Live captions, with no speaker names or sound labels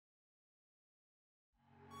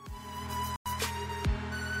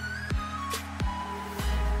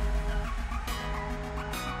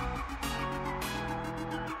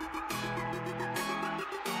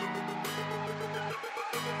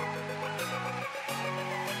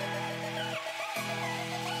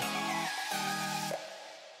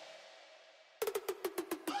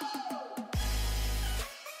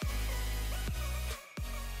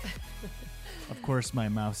Of course, my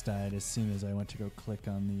mouse died as soon as I went to go click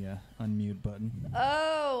on the unmute button.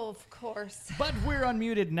 Oh, of course. But we're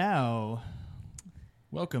unmuted now.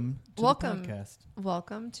 Welcome to the podcast.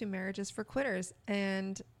 Welcome to Marriages for Quitters.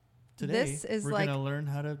 And Today, this is we're like going to learn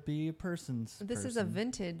how to be a person's This is a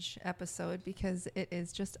vintage episode because it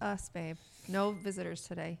is just us, babe. No visitors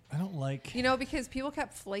today. I don't like... You know, because people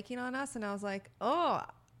kept flaking on us, and I was like, oh,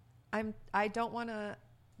 I don't want to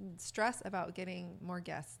stress about getting more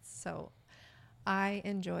guests. So I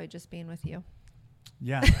enjoy just being with you.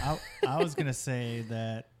 Yeah, I was going to say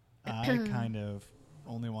that I kind of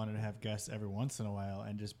only wanted to have guests every once in a while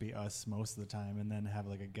and just be us most of the time and then have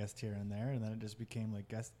like a guest here and there. And then it just became like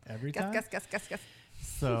guest every time. Guest.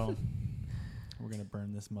 So we're going to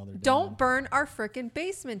burn this mother down. Don't burn our frickin'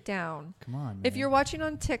 basement down. Come on, man. If you're watching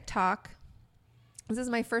on TikTok, this is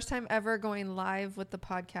my first time ever going live with the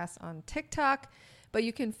podcast on TikTok, but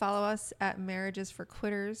you can follow us at Marriages for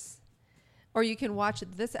Quitters, or you can watch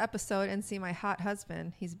this episode and see my hot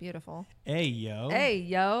husband. He's beautiful. Hey, yo. Hey,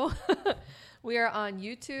 yo. We are on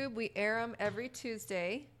YouTube. We air them every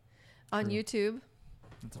Tuesday on YouTube.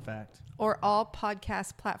 That's a fact. Or all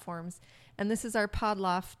podcast platforms. And this is our pod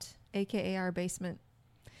loft, a.k.a. our basement.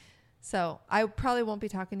 So I probably won't be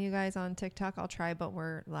talking to you guys on TikTok. I'll try, but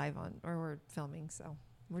we're live on, or we're filming. So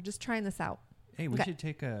we're just trying this out. Hey, we should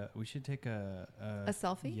take a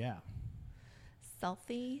selfie? Yeah.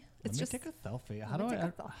 Selfie? Let me take a selfie. How do I take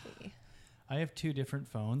a selfie? I have two different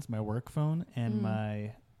phones, my work phone and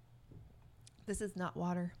my... This is not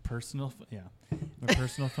water. Personal, my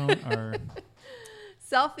personal phone are...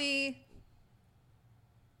 Selfie.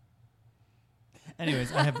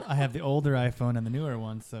 Anyways, I have the older iPhone and the newer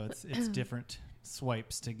one, so it's different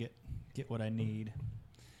swipes to get what I need.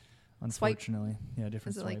 Unfortunately, different.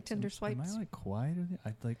 Is it swipes. like Tinder swipes? Am I like quiet?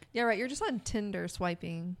 I like. Yeah, right. You're just on Tinder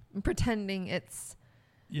swiping, pretending it's.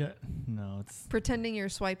 Yeah, no, it's pretending you're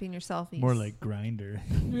swiping your selfies. More like Grindr.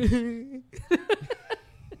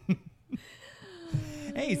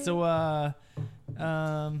 Hey, so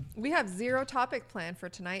we have zero topic plan for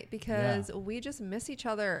tonight because we just miss each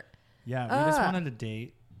other. Yeah, we just wanted to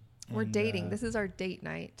date. We're dating. This is our date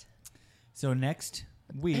night. So next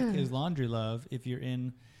week is Laundry Love. If you're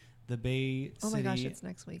in the Bay City, oh my gosh, it's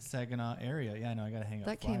next week. Saginaw area. Yeah, I know. I gotta hang up.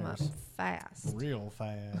 That came up fast. Real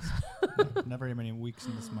fast. Never very many weeks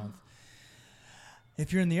in this month.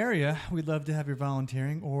 If you're in the area, we'd love to have your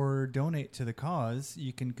volunteering or donate to the cause.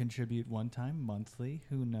 You can contribute one time, monthly.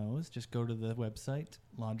 Who knows? Just go to the website,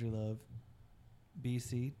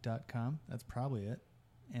 laundrylovebc.com. That's probably it.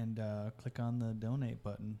 And click on the donate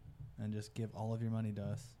button and just give all of your money to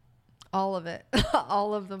us. All of it.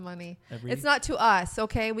 All of the money. It's not to us,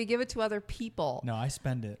 okay? We give it to other people. No, I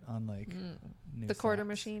spend it on like new the quarter socks.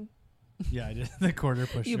 machine. Yeah, I just the quarter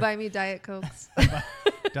pusher. You buy me Diet Cokes.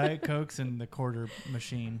 Diet Cokes and the quarter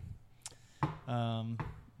machine. It's a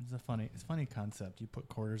funny concept. You put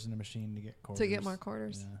quarters in a machine to get quarters. To get more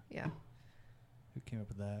quarters. Yeah. Who came up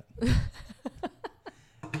with that?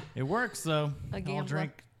 It works though. A gambler. I'll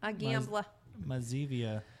drink a gambler. My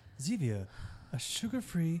Zevia. Zevia, a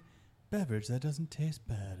sugar-free beverage that doesn't taste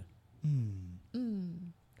bad.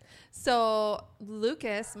 So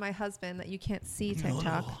Lucas, my husband, that you can't see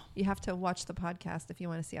TikTok, you have to watch the podcast if you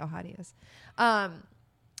want to see how hot he is.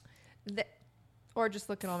 Or just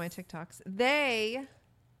look at all my TikToks.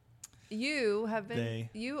 You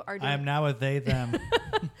are doing, I am now a they, them.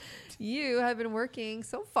 You have been working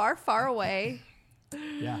so far away.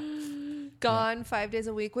 Yeah. Gone 5 days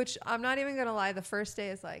a week, which I'm not even going to lie. The first day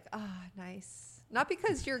is like, nice. Not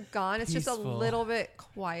because you're gone. It's Peaceful. Just a little bit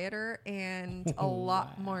quieter and a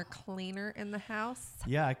lot more cleaner in the house.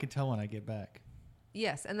 Yeah, I can tell when I get back.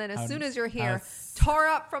 Yes. And then as soon as you're here, tore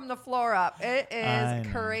up from the floor up. It is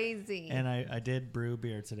crazy. And I did brew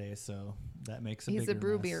beer today, so that makes a He's bigger a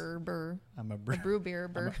brew mess. beer burr. I'm a brew beer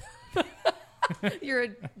burr. You're a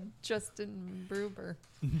Justin Bruber.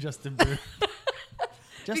 Justin Brew.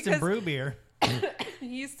 Justin Brew beer. He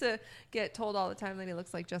used to get told all the time that he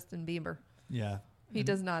looks like Justin Bieber. Yeah. He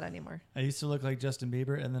does not anymore. I used to look like Justin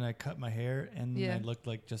Bieber, and then I cut my hair, and I looked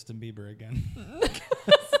like Justin Bieber again.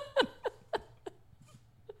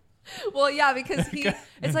 Well, yeah, because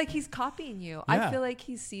it's like he's copying you. Yeah. I feel like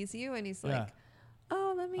he sees you, and he's like,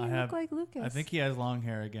 oh, let me look like Lucas. I think he has long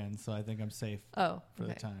hair again, so I think I'm safe for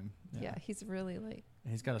the time. Yeah, he's really like...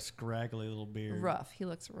 He's got a scraggly little beard. Rough. He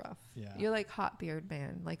looks rough. Yeah. You're like hot beard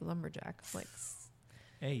man, like lumberjack. Like,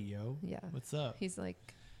 hey, yo. Yeah. What's up? He's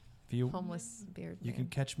like homeless beard man. You can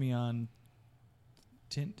catch me on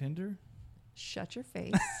Tinder. Shut your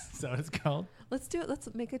face. Is that what it's called? Let's do it.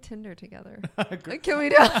 Let's make a Tinder together. Can we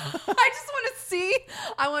do it?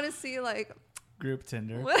 I want to see like... Group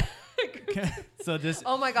Tinder. So just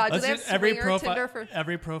Oh my God! Do let's they have just- every swinger profile Tinder for?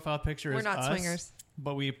 every profile picture We're is not us, swingers.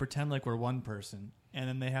 but we pretend like we're one person, and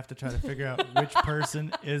then they have to try to figure out which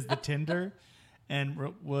person is the Tinder, and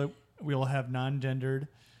we'll have non-gendered.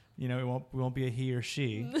 You know, we won't be a he or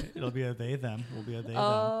she. It'll be a they them. We'll be a they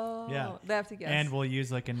Oh, them. Yeah, they have to guess. and we'll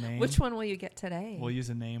use like a name. Which one will you get today? We'll use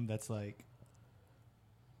a name that's like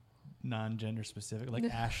non-gender specific, like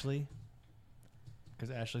Ashley,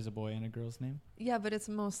 because Ashley's a boy and a girl's name. Yeah, but it's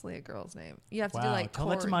mostly a girl's name. You have to do Wow, like tell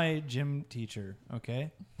Corey. that to my gym teacher,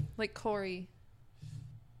 okay? Like Corey.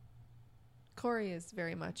 Corey is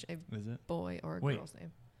very much a Is it? boy or a Wait. girl's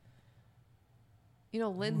name. You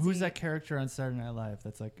know, Lindsay. Who's that character on Saturday Night Live?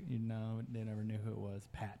 That's like, you know, they never knew who it was.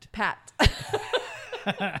 Pat. Pat.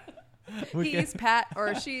 He's Pat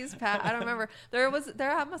or she's Pat. I don't remember. There must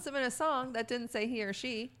have been a song that didn't say he or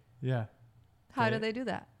she. Yeah. How do they do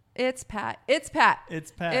that? It's Pat. It's Pat.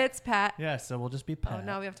 It's Pat. It's Pat. Yeah, so we'll just be Pat. Oh,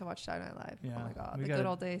 now we have to watch Saturday Night Live. Yeah. Oh my God, We the gotta good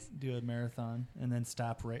old days. do a marathon and then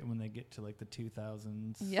stop right when they get to like the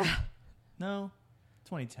 2000s. Yeah. No,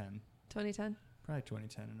 2010. 2010. Probably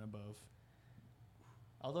 2010 and above.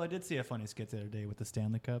 Although I did see a funny skit the other day with the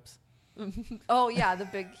Stanley Cups. Oh yeah, the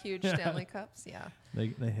big, huge Stanley Cups. Yeah. They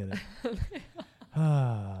hit it.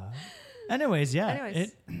 Anyways, yeah.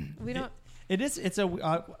 Anyways, we don't. It's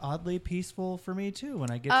oddly peaceful for me too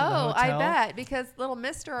when I get to the Oh, hotel. I bet, because little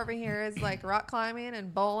Mister over here is like rock climbing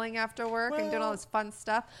and bowling after work and doing all this fun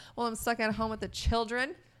stuff. While I'm stuck at home with the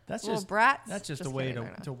children. That's little just brats. That's just a way kidding,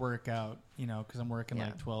 they're not. to work out, you know, because I'm working Yeah.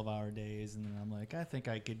 like 12-hour days, and then I'm like, I think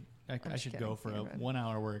I just should kidding. go for You're a right.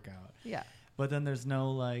 1-hour workout. Yeah. But then there's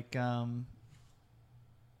no like, I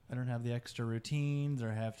don't have the extra routines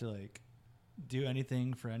or have to like do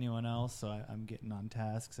anything for anyone else. So I'm getting on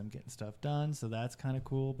tasks. I'm getting stuff done. So that's kind of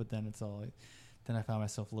cool. But then it's all like, then I found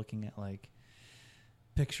myself looking at like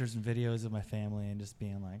pictures and videos of my family and just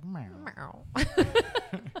being like, meow.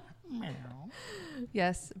 Meow.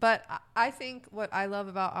 Yes, but I think what I love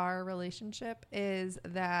about our relationship is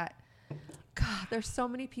that, God, there's so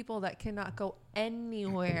many people that cannot go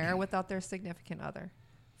anywhere without their significant other.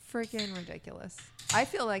 Freaking ridiculous. I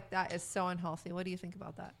feel like that is so unhealthy. What do you think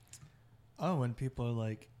about that? Oh, when people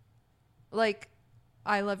are Like,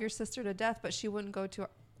 I love your sister to death, but she wouldn't go to.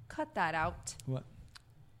 Cut that out. what?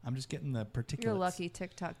 I'm just getting the particulates. You're lucky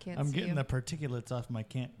TikTok can't I'm see getting you. the particulates off my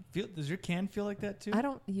can. Does your can feel like that too? I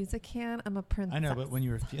don't use a can. I'm a princess. I know, but when you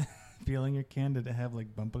were feeling your can, did it have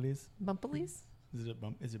like bumpilies? Bumpilies? Is it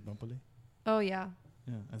bumpily? Oh yeah,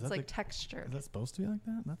 Yeah. Is it's like is textured. that supposed to be like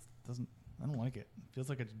that? I don't like it. It feels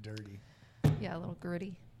like it's dirty. Yeah, a little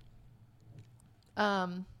gritty.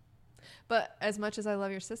 But as much as I love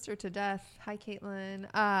your sister to death, hi Caitlin.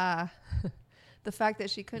 The fact that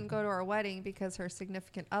she couldn't go to our wedding because her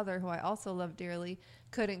significant other, who I also love dearly,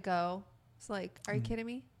 couldn't go. It's like, are you kidding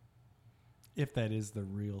me? If that is the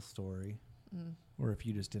real story. Or if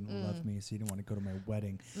you just didn't love me, so you didn't want to go to my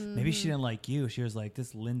wedding. Maybe she didn't like you. She was like,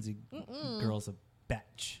 this Lindsay girl's a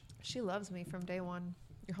bitch. She loves me from day one.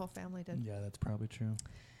 Your whole family did. Yeah, that's probably true.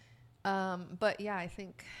 But yeah, I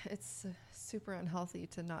think it's super unhealthy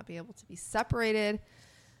to not be able to be separated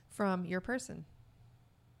from your person.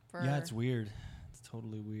 Yeah, it's weird. It's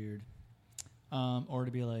totally weird. Or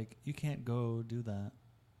to be like, you can't go do that.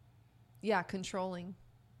 Yeah, controlling.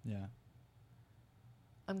 Yeah.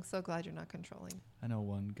 I'm so glad you're not controlling. I know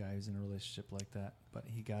one guy who's in a relationship like that, but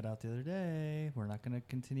he got out the other day. We're not going to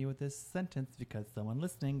continue with this sentence because someone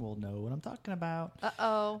listening will know what I'm talking about.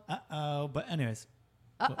 Uh-oh. Uh-oh. But anyways.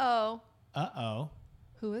 Uh-oh. Uh-oh.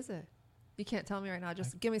 Who is it? You can't tell me right now.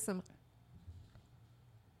 Just give me some.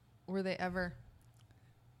 Were they ever?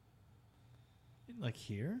 Like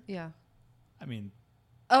here? Yeah. I mean.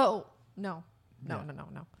 Oh, no. No, Yeah.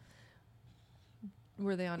 no.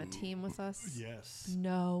 Were they on a team with us? Yes.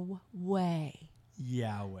 No way.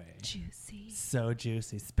 Yahweh. Juicy. So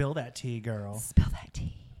juicy. Spill that tea, girl. Spill that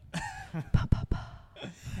tea. Pa, pa, pa.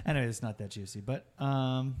 Anyway, it's not that juicy, but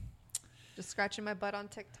Just scratching my butt on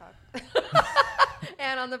TikTok.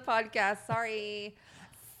 And on the podcast. Sorry.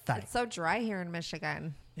 It's so dry here in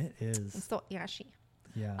Michigan. It It's is. so ashy.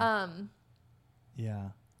 Yeah. Yeah.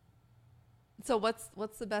 So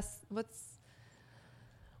what's the best?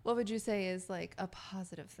 What would you say is like a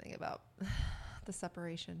positive thing about the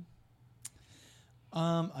separation?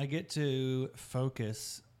 I get to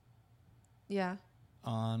focus Yeah.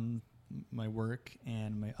 on my work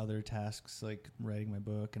and my other tasks, like writing my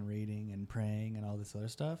book and reading and praying and all this other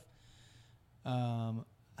stuff.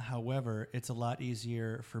 However, it's a lot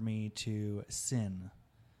easier for me to sin.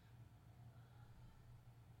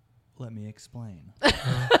 Let me explain.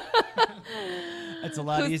 It's a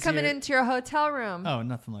lot easier. Who's coming into your hotel room? Oh,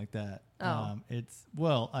 nothing like that. Oh.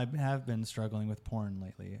 I have been struggling with porn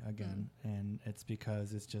lately again, and it's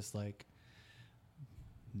because it's just like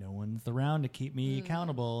no one's around to keep me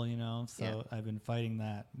accountable, you know. So Yeah. I've been fighting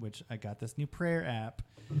that, which I got this new prayer app.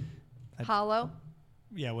 Hollow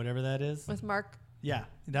Yeah, whatever that is. with Mark Yeah,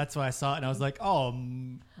 that's why I saw it, and I was like, oh,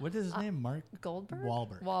 what is his name? Mark Goldberg?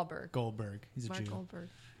 Wahlberg. Goldberg. He's Mark a Jew. Goldberg.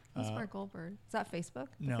 Who's Mark Goldberg? Is that Facebook?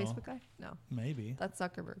 The No. Facebook guy? No. Maybe. That's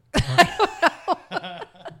Zuckerberg.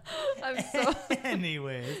 I'm so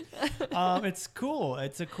Anyways, it's cool.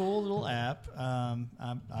 It's a cool little app.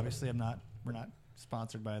 Obviously, we're not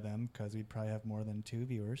sponsored by them because we'd probably have more than 2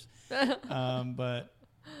 viewers. But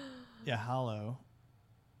yeah, Hollow,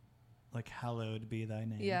 like hallowed be thy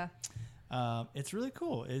name. yeah. It's really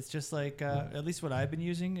cool. It's just like at least what I've been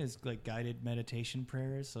using is like guided meditation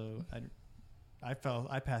prayers. So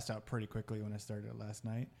I passed out pretty quickly when I started it last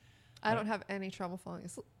night. I don't have any trouble falling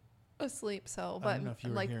asleep. So, but I don't know if you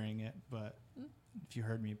were like, hearing it, but if you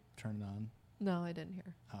heard me turn it on. no, I didn't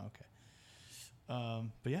hear. Oh, okay.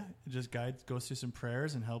 But yeah, it just goes through some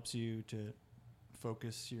prayers and helps you to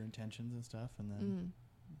focus your intentions and stuff, and then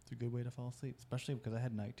it's a good way to fall asleep, especially because I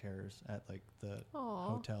had night terrors at like the Aw.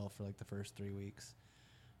 hotel for like the first 3 weeks.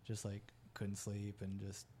 Just like couldn't sleep and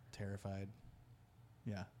just terrified.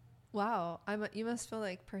 Yeah. Wow. You must feel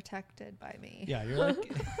like protected by me. Yeah, you're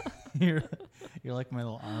like you're like my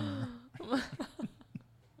little armor.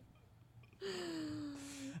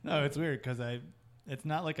 No, it's weird because it's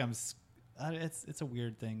not like it's a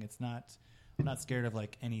weird thing. I'm not scared of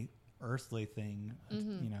like any earthly thing.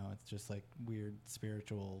 You know, it's just like weird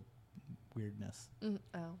spiritual weirdness.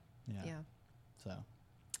 Oh. Yeah. Yeah. So,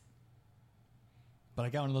 but I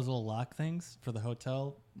got one of those little lock things for the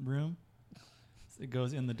hotel room. It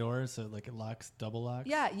goes in the door, so like it double locks.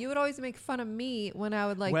 Yeah, you would always make fun of me when I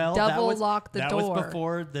would like Well, double lock the that door. was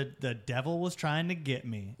before the devil was trying to get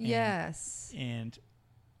me. Yes. And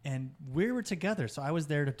we were together, so I was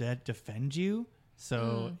there to defend you.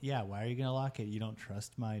 So yeah, why are you gonna lock it? You don't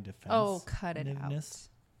trust my defense. Oh, cut it out.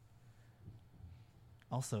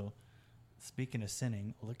 Also, speaking of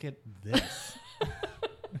sinning, look at this.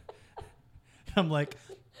 I'm like,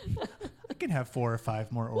 I can have 4 or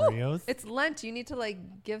 5 more Oreos. It's Lent. You need to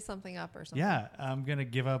like give something up or something. Yeah, I'm gonna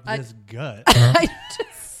give up this gut. I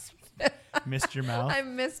just Missed your mouth. I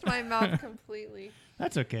missed my mouth completely.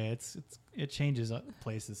 That's okay. It changes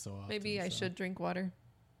places so often. Maybe I so. should drink water.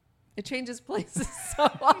 It changes places so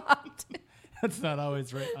often. That's not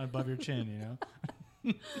always right above your chin,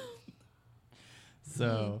 you know.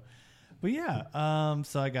 So, but yeah.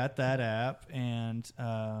 So I got that app, and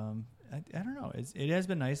I don't know. It has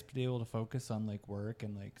been nice to be able to focus on like work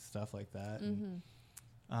and like stuff like that. And,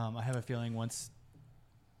 I have a feeling once,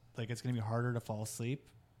 like, it's gonna be harder to fall asleep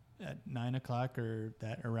at 9 o'clock or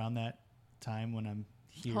around that time when I'm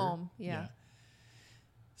here. Home, yeah.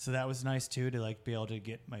 So that was nice too, to like be able to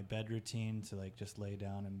get my bed routine to like just lay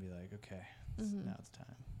down and be like, okay, now it's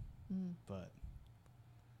time. But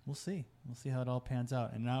we'll see. We'll see how it all pans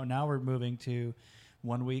out. And now we're moving to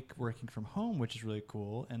 1 week working from home, which is really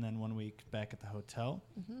cool, and then 1 week back at the hotel.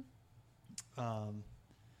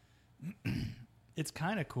 It's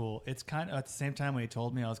kind of cool. It's kind of at the same time when he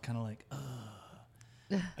told me, I was kind of like, ugh,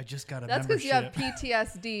 I just got a That's because membership. you have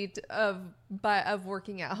PTSD of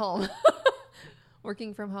working at home.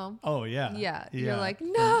 Working from home. Oh yeah. Yeah. You're like,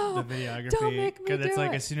 no, the videography. don't make me Because it's do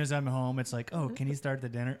like it. as soon as I'm home, it's like, oh, can you start the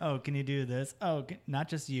dinner? Oh, can you do this? Oh, not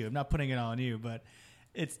just you. I'm not putting it all on you, but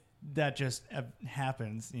that just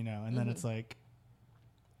happens, you know. And then it's like,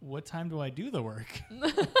 what time do I do the work?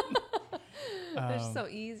 It's so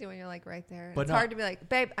easy when you're like right there. But It's hard to be like,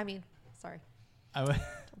 babe. I mean, sorry. Don't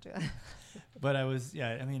do that. But I was,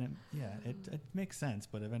 yeah. I mean, yeah. It makes sense,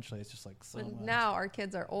 but eventually it's just like so But much. now our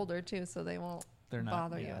kids are older too, so they won't They're not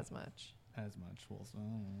bother you yeah, as much. We'll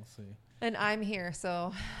see. And I'm here,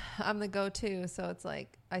 so I'm the go-to. So it's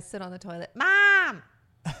like I sit on the toilet, Mom.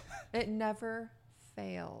 It never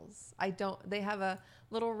fails. They have a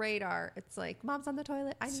little radar. It's like, Mom's on the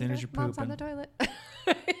toilet. I need her. Mom's on the toilet.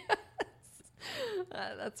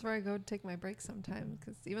 That's where I go take my break sometimes,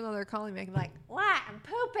 because even though they're calling me, I'm like, what? I'm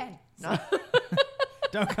pooping. No.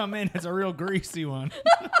 Don't come in. It's a real greasy one.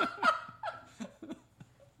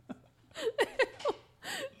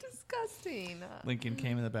 Disgusting. Lincoln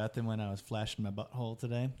came in the bathroom when I was flashing my butthole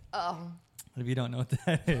today. Oh. If you don't know what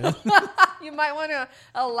that is. You might want to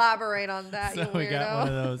elaborate on that, you So we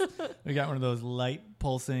weirdo. got one of those light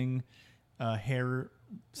pulsing hair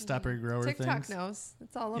stopper grower TikTok things. knows.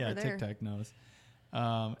 It's all over Yeah, there. TikTok knows.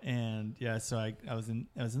 And yeah, so I was in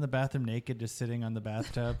the bathroom naked, just sitting on the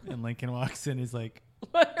bathtub, and Lincoln walks in. He's like,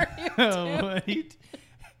 What are you doing? "What are you d-"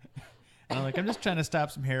 And I'm like, "I'm just trying to stop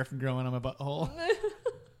some hair from growing on my butthole."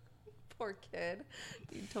 Poor kid.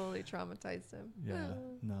 You totally traumatized him. Yeah,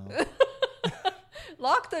 no,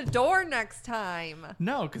 Lock the door next time.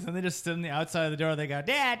 no, because then they just stood on the outside of the door. They go,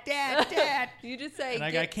 "Dad, Dad, Dad," You just say, and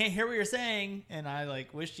I go, "I can't hear what you're saying," and I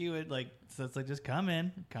like wish you would like. So it's like, just come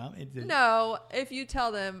in, come. no, if you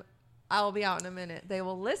tell them, I'll be out in a minute, they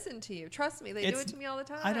will listen to you. Trust me, they do it to me all the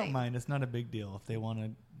time. I don't mind. It's not a big deal if they want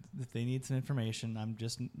to. If they need some information,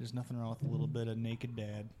 there's nothing wrong with a little bit of naked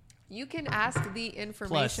dad. You can ask the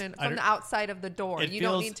information from the outside of the door. You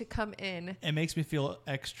don't need to come in. It makes me feel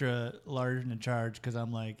extra large and in charge because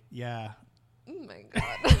I'm like, yeah. Oh my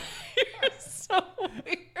God. You're so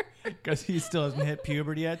weird. Because he still hasn't hit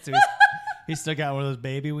puberty yet, so he's still got one of those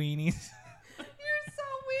baby weenies. You're so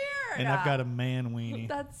weird. And I've got a man weenie.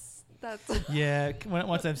 That's. Yeah,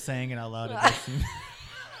 once I'm saying it out loud, it does seem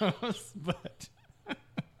gross, but.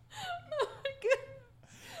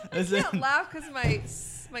 I can't laugh because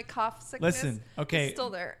my cough sickness is still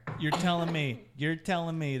there. You're telling me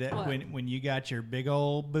that What? when you got your big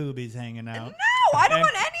old boobies hanging out. No, I don't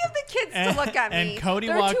want any of the kids to look at me. And Cody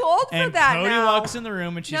They're too old for that Cody now. walks in the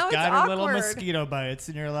room and she's No, got it's her little awkward. mosquito bites,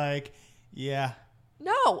 and you're like, yeah.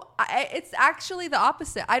 No, it's actually the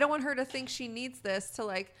opposite. I don't want her to think she needs this to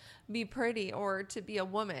like be pretty or to be a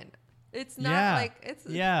woman. It's not like it's.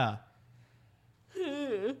 Yeah.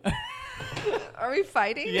 Are we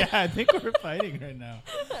fighting? Yeah, I think we're fighting right now.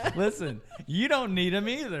 Listen, you don't need them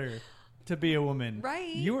either to be a woman.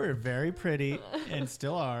 Right. You are very pretty and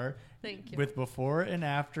still are. Thank you. With before and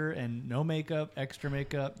after and no makeup, extra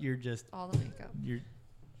makeup. You're just all the makeup. You're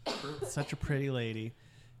such a pretty lady.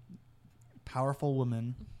 Powerful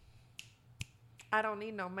woman. I don't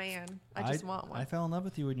need no man. I just want one. I fell in love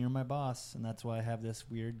with you when you're my boss, and that's why I have this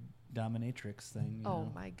weird dominatrix thing. You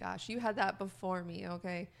know? My gosh. You had that before me,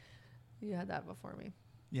 okay? You had that before me.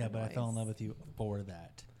 Yeah, but I fell in love with you for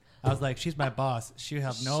that. I was like, she's my boss. She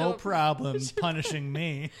have no problem punishing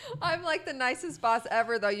me. I'm like the nicest boss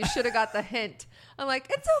ever, though. You should have got the hint. I'm like,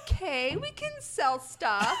 it's okay. We can sell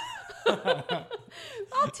stuff.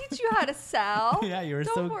 I'll teach you how to sell. Yeah, you were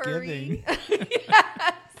Don't so worry. giving.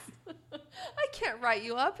 Yes. I can't write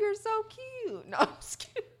you up. You're so cute. No, I'm just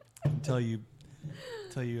kidding. Until you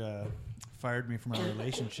fired me from our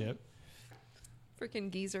relationship.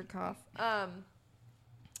 Freaking geezer cough.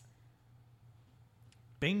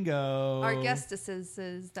 Bingo. Our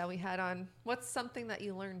guestesses that we had on, what's something that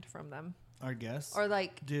you learned from them? Our guests? Or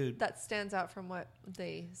like, dude, that stands out from what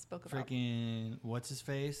they spoke about? Freaking, what's his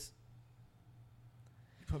face?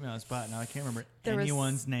 You put me on the spot now. I can't remember There was-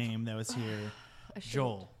 anyone's name that was here.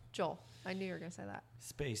 Joel. I knew you were going to say that.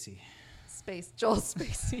 Spacey. Joel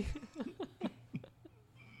Spacey.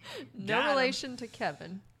 No relation to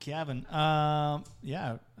Kevin.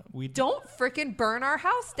 Yeah, we don't freaking burn our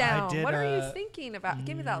house down. What are you thinking about?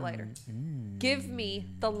 Give me that lighter. Give me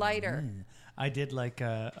the lighter. I did like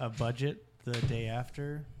a budget the day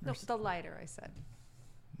after. No, the lighter, I said.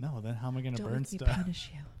 No, then how am I going to burn Don't stuff?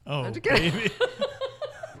 punish you. Oh, I'm just kidding. baby.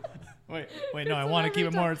 wait, no, I want to keep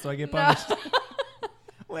it more so I get punished. No.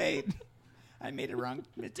 Wait, I made a wrong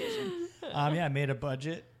decision. Yeah, I made a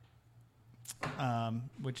budget,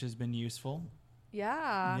 which has been useful.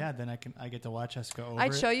 Yeah. Yeah, then I get to watch us go over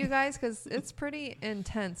I'd it. show you guys because it's pretty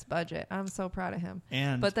intense budget. I'm so proud of him.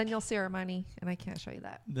 But then you'll see our money, and I can't show you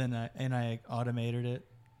that. Then I automated it,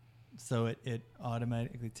 so it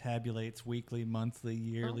automatically tabulates weekly, monthly,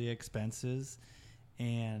 yearly expenses,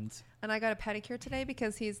 and I got a pedicure today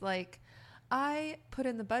because he's like, I put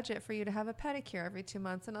in the budget for you to have a pedicure every 2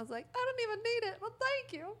 months, and I was like, I don't even need it. Well,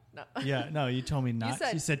 thank you. No. Yeah, no, you told me not.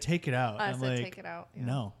 You said take it out. I I'm said like, take it out. Yeah.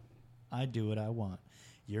 No, I do what I want.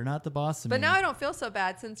 You're not the boss of me. But now I don't feel so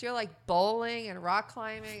bad since you're like bowling and rock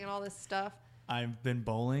climbing and all this stuff. I've been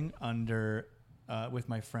bowling with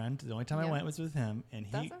my friend. The only time I went was with him, and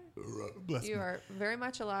he. Bless you me. Are very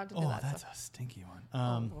much allowed to do that. Oh, that's a stinky one.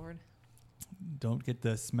 Oh Lord! Don't get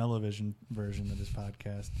the smell-o-vision version of this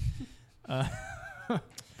podcast.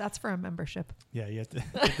 That's for a membership. Yeah, you have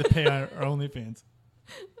to pay our OnlyFans.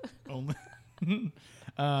 Only.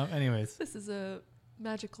 Anyways, this is a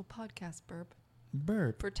magical podcast burp.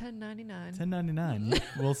 Burp for $10.99. $10.99.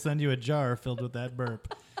 We'll send you a jar filled with that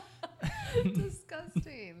burp.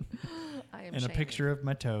 Disgusting. I am. And a picture of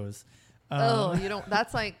my toes. You don't.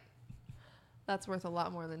 That's worth a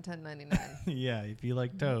lot more than $10.99. Yeah, if you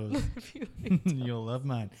like toes, you'll love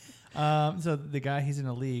mine. So the guy, he's in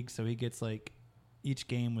a league, so he gets like each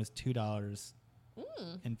game was $2.50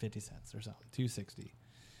 or something, $2.60.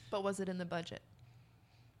 But was it in the budget?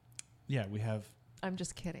 Yeah, we have. I'm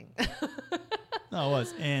just kidding. No, it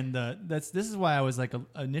was, and this is why I was like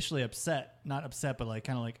initially upset, not upset, but like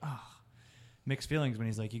kind of like mixed feelings when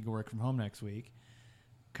he's like, you can work from home next week,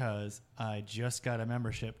 because I just got a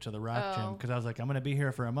membership to the Rock Gym, because I was like, I'm gonna be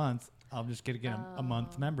here for a month. I'm just gonna get a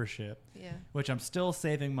month membership, which I'm still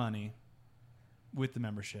saving money with the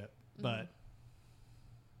membership, but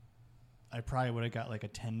I probably would have got like a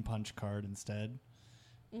 10 punch card instead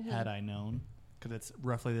had I known, because it's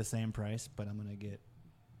roughly the same price, but I'm gonna get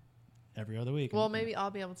every other week. Well, maybe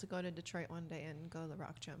I'll be able to go to Detroit one day and go to the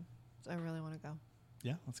Rock Gym. So I really want to go.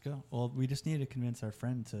 Yeah, let's go. Well, we just need to convince our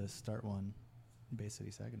friend to start one in Bay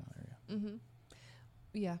City, Saginaw area.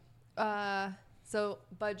 Yeah. So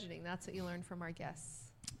budgeting, that's what you learned from our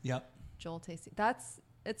guests. Yep. Joel Tasty.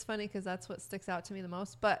 It's funny because that's what sticks out to me the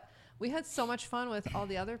most. But we had so much fun with all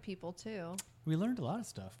the other people too. We learned a lot of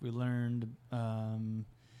stuff. We learned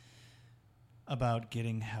about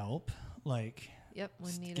getting help, like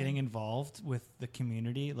when needed. Getting involved with the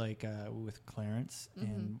community, like with Clarence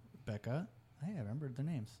and Becca. Hey, I remembered their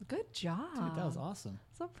names. Good job. Dude, that was awesome.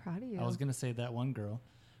 So proud of you. I was going to say that one girl.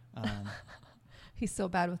 He's so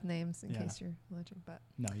bad with names in case you're allergic, but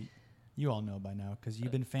no, you all know by now because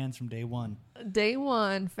you've been fans from day one. Day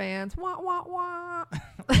one fans. Wah, wah, wah.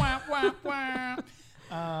 Wah, wah,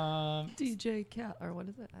 wah. DJ Cal, or what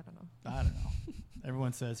is it? I don't know.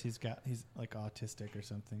 Everyone says he's like autistic or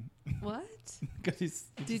something. What? Because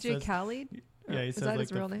he DJ Khaled? Yeah, he is says that like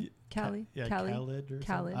his real name? Khaled? Yeah, Khaled or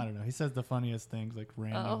something. I don't know. He says the funniest things, like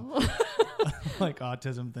random, like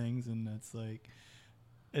autism things, and it's like,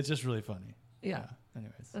 it's just really funny. Yeah.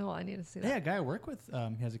 Anyways. Oh, I need to see that. Yeah, a guy I work with,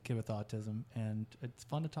 he has a kid with autism, and it's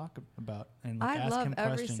fun to talk about and like I ask love him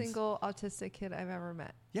every questions. single autistic kid I've ever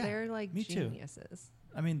met. Yeah, they're like me geniuses.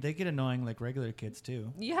 Too. I mean, they get annoying like regular kids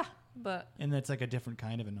too. Yeah, but and it's like a different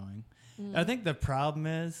kind of annoying. I think the problem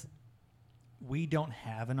is we don't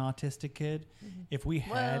have an autistic kid. If we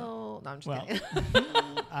had, no, I'm just kidding.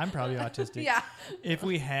 I'm probably autistic. Yeah. If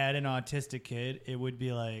we had an autistic kid, it would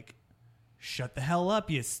be like, shut the hell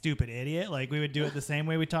up, you stupid idiot. Like we would do it the same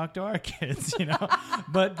way we talk to our kids, you know?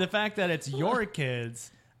 But the fact that it's your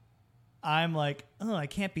kids, I'm like, oh, I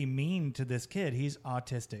can't be mean to this kid. He's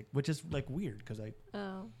autistic, which is like weird because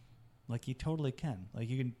like you totally can. Like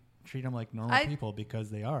you can treat them like normal people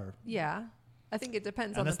because they are. Yeah. I think it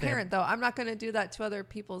depends on the parent, though. I'm not going to do that to other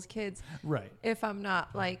people's kids, right? If I'm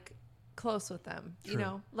not like close with them, True. You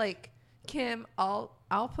know, like Kim, I'll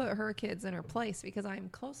put her kids in her place because I'm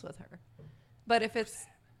close with her. But if it's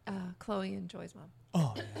Chloe and Joy's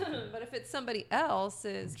mom, but if it's somebody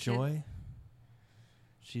else's Joy,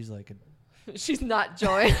 she's like she's not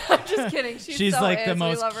Joy. I'm just kidding. She's so like the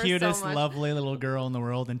most cutest, lovely little girl in the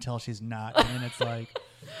world until she's not, and it's like.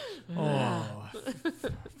 Oh,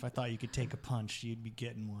 if I thought you could take a punch, you'd be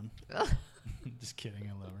getting one. Just kidding.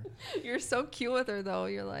 I love her. You're so cute with her, though.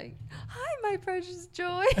 You're like, hi, my precious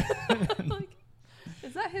Joy. Like,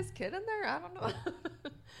 is that his kid in there? I don't know.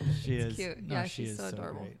 She is cute. No, yeah, she's so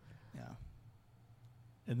adorable. Great. Yeah.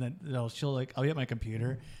 And then she'll like, I'll be at my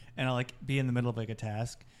computer and I'll like be in the middle of like a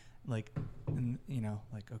task, like, and, you know,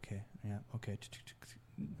 like, okay, yeah, okay.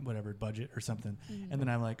 Whatever budget or something, and then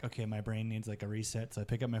I'm like, okay, my brain needs like a reset, so I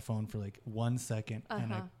pick up my phone for like 1 second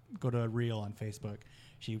and I go to a reel on Facebook.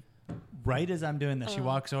 She, right as I'm doing this, she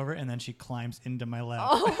walks over and then she climbs into my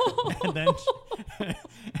lap, and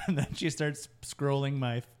then she starts scrolling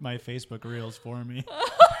my Facebook reels for me.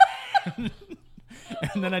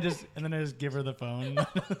 and then I just give her the phone.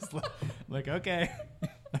 Like, okay.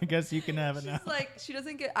 I guess you can have it now. She's like, she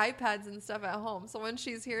doesn't get iPads and stuff at home. So when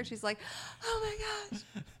she's here, she's like, oh my gosh.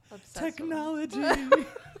 Obsessed technology.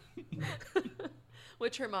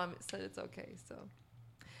 Which her mom said it's okay. So,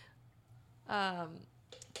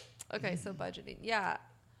 okay. So budgeting. Yeah.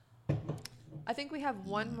 I think we have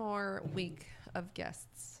one more week of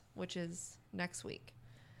guests, which is next week.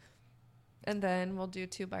 And then we'll do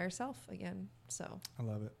 2 by herself again. So I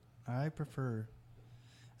love it. I don't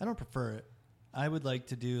prefer it. I would like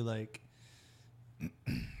to do like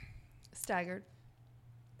staggered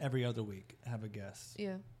every other week. Have a guest.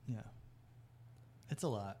 Yeah. Yeah. It's a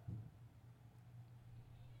lot.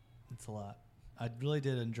 I really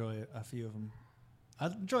did enjoy a few of them. I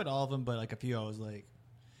enjoyed all of them, but like a few I was like,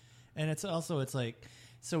 and it's like,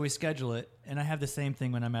 so we schedule it, and I have the same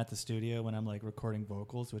thing when I'm at the studio when I'm like recording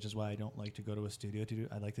vocals, which is why I don't like to go to a studio to do.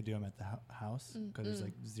 I like to do them at the house because there's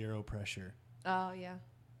like zero pressure. Oh yeah.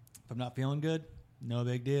 If I'm not feeling good, no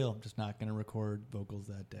big deal. I'm just not going to record vocals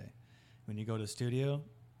that day. When you go to the studio,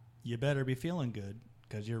 you better be feeling good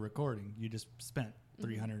because you're recording. You just spent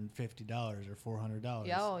 $350 or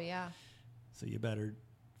 $400. Oh, yeah. So you better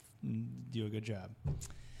do a good job.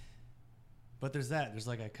 But there's that. There's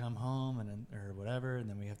like I come home and then, or whatever, and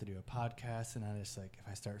then we have to do a podcast, and I just like if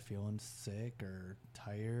I start feeling sick or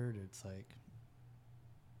tired, it's like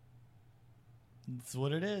it's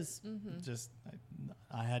what it is. Mm-hmm. Just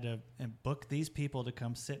I had to book these people to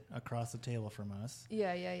come sit across the table from us.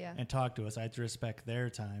 Yeah. And talk to us. I had to respect their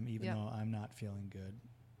time, even Yep. though I'm not feeling good.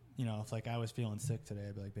 You know, if like I was feeling sick today,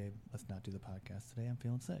 I'd be like, babe, let's not do the podcast today. I'm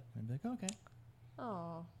feeling sick. I'd be like, okay.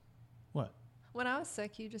 Oh. What? When I was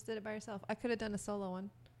sick, you just did it by yourself. I could have done a solo one.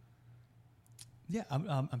 Yeah,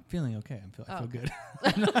 I'm feeling okay. I feel okay.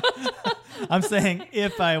 good. I'm saying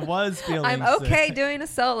if I was feeling I'm okay doing a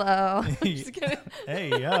solo. Just kidding. Hey,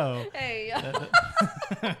 yo. Hey, yo.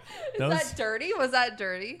 Is Those- that dirty? Was that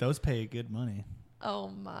dirty? Those pay good money. Oh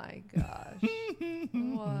my gosh.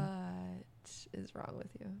 What is wrong with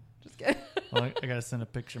you? Just kidding. Well, I got to send a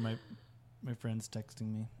picture. My friend's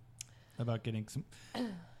texting me about getting some...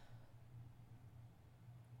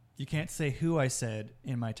 You can't say who I said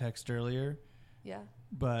in my text earlier, Yeah.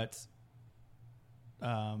 but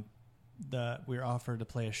we're offered to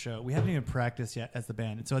play a show. We haven't even practiced yet as the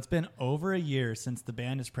band. And so it's been over a year since the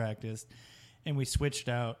band has practiced, and we switched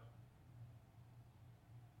out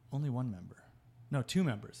only one member. No, two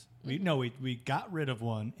members. We got rid of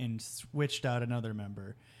one and switched out another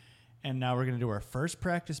member. And now we're going to do our first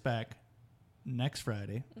practice back next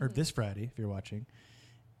Friday, or this Friday if you're watching.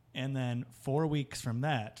 And then 4 weeks from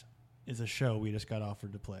that is a show we just got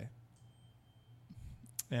offered to play.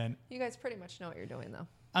 And You guys pretty much know what you're doing, though.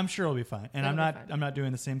 I'm sure it'll be fine. And It'll be fine. I'm not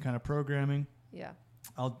doing the same kind of programming. Yeah.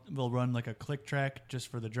 We'll run like a click track just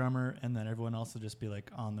for the drummer, and then everyone else will just be like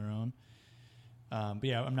on their own. But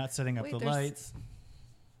yeah, I'm not setting up Wait, the there's- lights.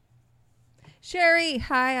 Sherry,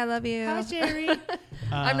 hi, I love you. Hi, Sherry.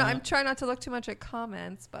 I'm trying not to look too much at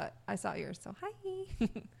comments, but I saw yours, so hi.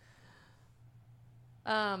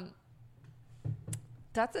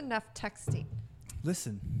 That's enough texting.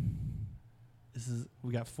 Listen,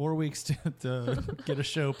 we got 4 weeks to get a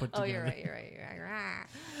show put Oh, together. you're right.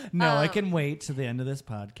 No, I can wait to the end of this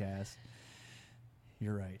podcast.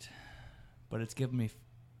 You're right, but it's given me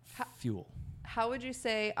fuel. How would you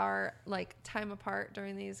say our like time apart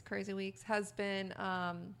during these crazy weeks has been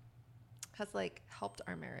has like helped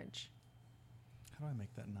our marriage? How do I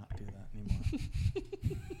make that not do that anymore?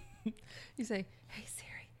 You say, "Hey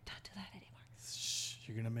Siri, don't do that anymore." Shh,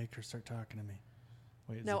 you're gonna make her start talking to me.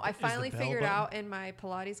 Wait, No, I finally figured button? out in my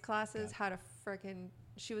Pilates classes how to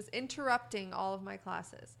she was interrupting all of my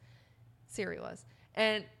classes. Siri was.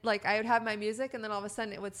 And like I would have my music and then all of a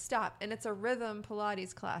sudden it would stop. And it's a rhythm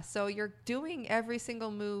Pilates class. So you're doing every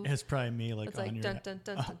single move. It's probably me It's on like your, dun dun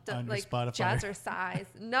dun dun dun, on your like Spotify. jazzercise.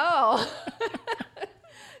 No.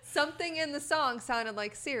 Something in the song sounded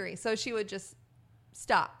like Siri. So she would just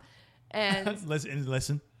stop. And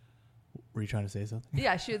listen. Were you trying to say something?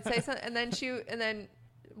 yeah, she would say something, and then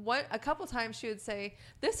a couple times she would say,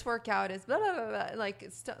 "This workout is blah blah blah,", blah like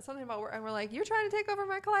something about work, and we're like, "You're trying to take over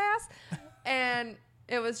my class," and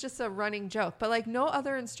it was just a running joke. But like no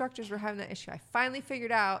other instructors were having that issue. I finally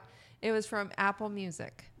figured out it was from Apple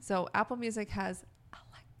Music. So Apple Music has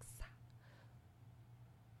Alexa.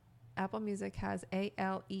 Apple Music has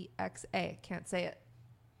Alexa. Can't say it.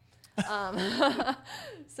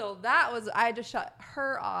 So I had to shut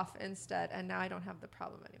her off instead, and now I don't have the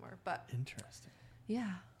problem anymore. But Interesting.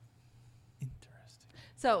 yeah. Interesting.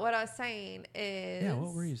 So what I was saying is, Yeah,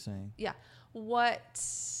 what were you saying? Yeah, what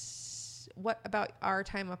about our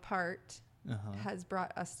time apart Uh-huh. has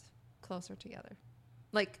brought us closer together?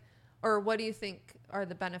 Like, or what do you think are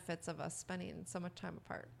the benefits of us spending so much time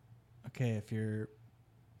apart? Okay, if you're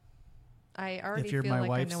I already if you're feel my like I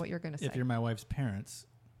wife's know what you're going to say. if you're my wife's parents,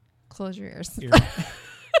 Close your ears.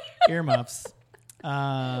 earmuffs.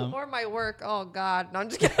 Or my work. Oh God, no, I'm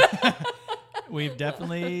just kidding. We've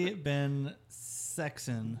definitely been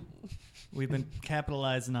sexing. We've been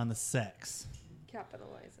capitalizing on the sex.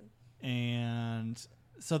 Capitalizing. And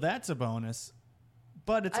so that's a bonus.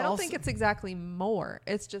 But it's I don't also, think it's exactly more.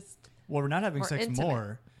 It's just well, we're not having more sex intimate.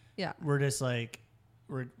 more. yeah. We're just like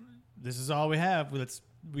this is all we have.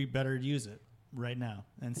 We better use it right now.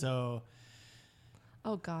 And so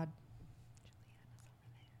Oh God.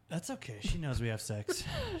 that's okay. She knows we have sex.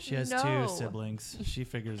 She has No. 2 siblings. She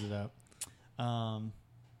figures it out. I'm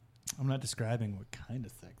not describing what kind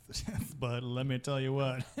of sex it is, but let me tell you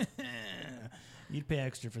what. You'd pay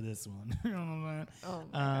extra for this one. Oh my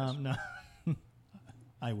gosh. No,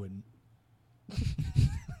 I wouldn't.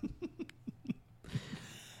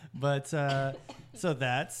 But so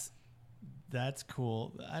that's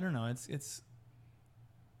cool. I don't know. It's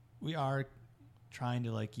we are trying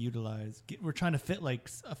to like we're trying to fit like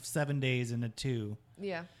 7 days into 2.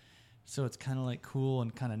 Yeah. So it's kind of like cool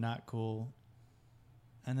and kind of not cool.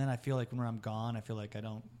 And then I feel like when I'm gone, I feel like I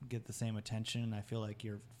don't get the same attention. And I feel like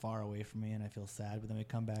you're far away from me, and I feel sad. But then we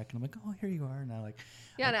come back, and I'm like, oh, here you are. And I like,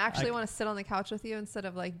 yeah, and I actually want to sit on the couch with you instead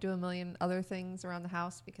of like do a million other things around the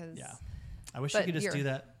house because. Yeah, I wish you could just do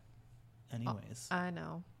that. Anyways, I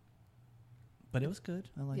know. But it was good.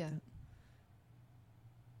 I liked it.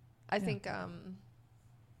 I think,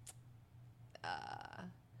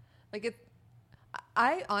 like it.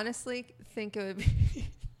 I honestly think it would be.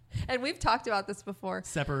 And we've talked about this before.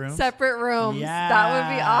 Separate rooms. Yeah. That would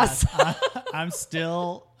be awesome. I'm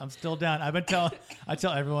still down. I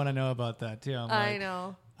tell everyone I know about that too. I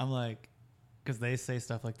know. I'm like, because they say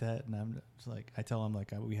stuff like that, and I'm just like, I tell them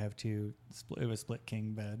like we have two. It was split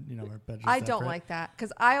king bed. You know, our bedrooms. I don't like that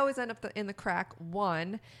because I always end up in the crack.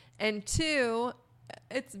 1 and 2.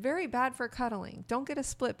 It's very bad for cuddling. Don't get a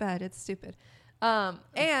split bed. It's stupid.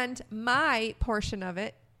 And my portion of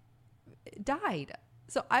it died.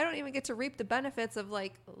 So I don't even get to reap the benefits of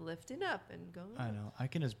like lifting up and going. I know. I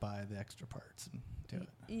can just buy the extra parts and do it.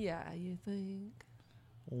 Yeah, you think?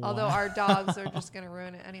 Wow. Although our dogs are just going to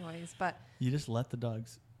ruin it anyways. But you just let the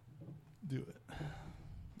dogs do it.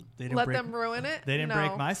 They didn't let them ruin it? They didn't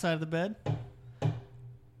break my side of the bed.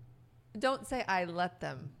 Don't say I let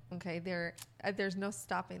them. Okay, there's no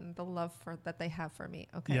stopping the love that they have for me.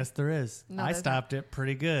 Okay. Yes, there is. No, I stopped it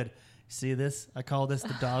pretty good. See this? I call this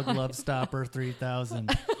the Dog Love Stopper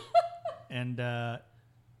 3000. And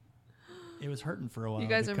it was hurting for a while. You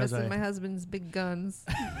guys are missing my husband's big guns.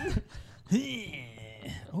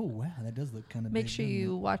 Oh, wow. That does look kind of Make sure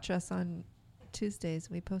you watch us on Tuesdays.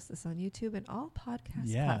 We post this on YouTube and all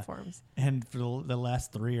podcast platforms. And for the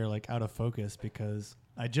last 3 are like out of focus because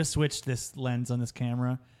I just switched this lens on this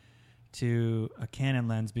camera to a Canon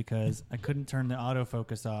lens because I couldn't turn the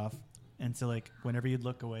autofocus off. And so, like, whenever you'd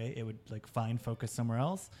look away, it would, like, find focus somewhere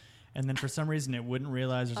else. And then for some reason, it wouldn't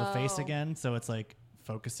realize there's a face again. So it's, like,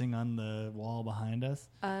 focusing on the wall behind us.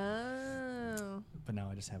 Oh. But now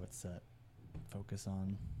I just have it set. Focus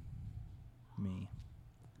on me.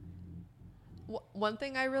 One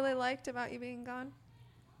thing I really liked about you being gone.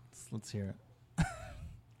 Let's hear it.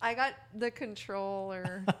 I got the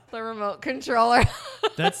controller, the remote controller.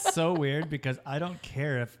 That's so weird because I don't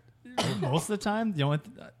care if most of the time the only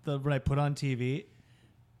what I put on TV,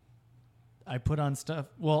 I put on stuff.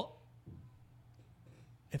 Well,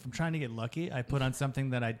 if I'm trying to get lucky, I put on something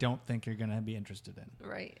that I don't think you're going to be interested in.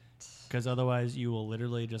 Right. Because otherwise, you will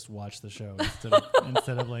literally just watch the show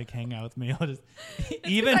instead of like hang out with me. I'll just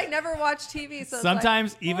even I never watch TV. So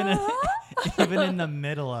sometimes it's like, even in the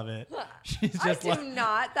middle of it, she's just I do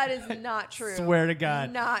not. That is not true. Swear to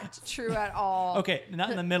God, not true at all. Okay,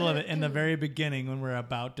 not in the middle of it. In the very beginning, when we're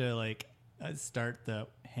about to like start the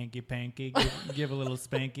hanky panky, give a little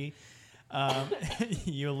spanky,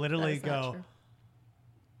 you literally go.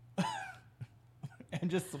 And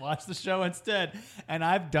just watch the show instead. And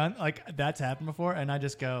I've done, like, that's happened before. And I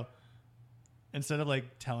just go, instead of, like,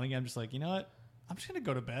 telling you, I'm just like, you know what? I'm just going to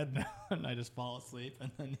go to bed now. And I just fall asleep. And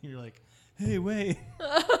then you're like, hey, wait.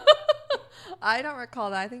 I don't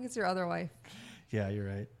recall that. I think it's your other wife. Yeah, you're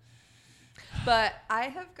right. But I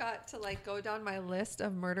have got to, like, go down my list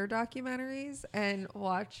of murder documentaries and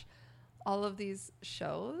watch all of these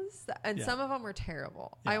shows. And some of them are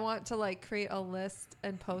terrible. Yeah. I want to, like, create a list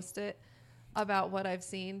and post it about what I've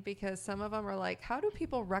seen because some of them are like, how do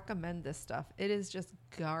people recommend this stuff? It is just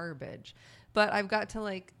garbage. But I've got to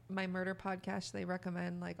like my murder podcast. They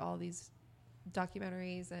recommend like all these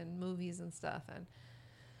documentaries and movies and stuff. And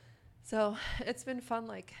so it's been fun,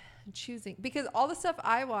 like choosing because all the stuff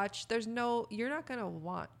I watch, you're not going to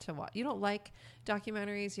want to watch. You don't like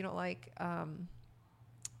documentaries. You don't like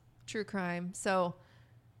true crime. So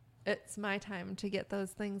it's my time to get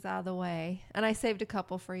those things out of the way. And I saved a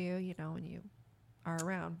couple for you, you know, when you are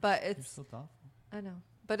around. But it's so thoughtful. I know.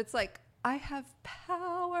 But it's like I have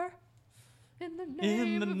power in the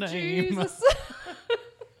name of Jesus.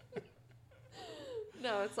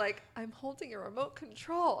 No, it's like I'm holding a remote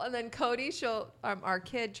control. And then Cody, our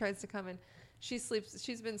kid tries to come in. She's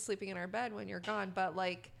been sleeping in our bed when you're gone, but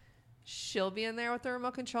like she'll be in there with the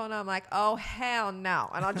remote control and I'm like, oh hell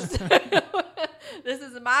no. And I'll just this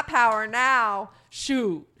is my power now.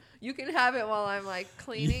 Shoot. You can have it while I'm like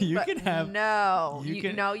cleaning. You didn't.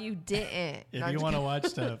 If you want to watch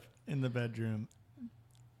stuff in the bedroom,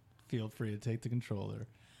 feel free to take the controller.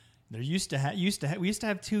 We used to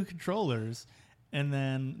have 2 controllers, and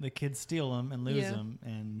then the kids steal them and lose them,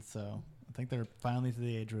 and so I think they're finally to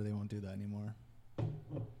the age where they won't do that anymore.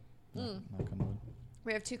 Knock on wood.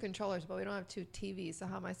 We have 2 controllers, but we don't have 2 TVs. So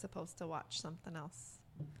how am I supposed to watch something else?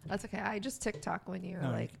 That's okay. I just TikTok when you're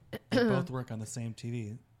like... You both work on the same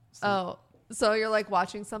TV. So. Oh, so you're like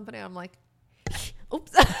watching something and I'm like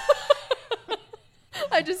Oops.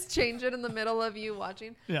 I just change it in the middle of you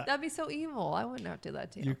watching. Yeah. That'd be so evil. I would not do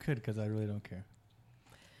that to you. You could, because I really don't care.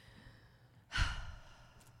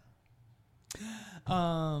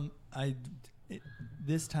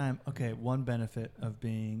 This time, okay, one benefit of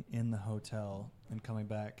being in the hotel and coming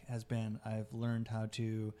back has been I've learned how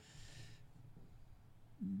to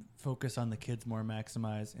focus on the kids more,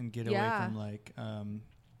 maximize, and get away from like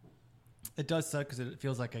it does suck because it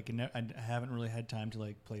feels like I haven't really had time to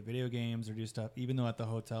like play video games or do stuff, even though at the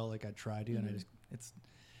hotel like I try to, and I just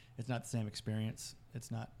it's not the same experience. It's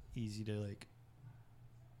not easy to like,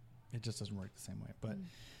 it just doesn't work the same way. But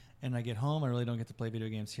and I get home, I really don't get to play video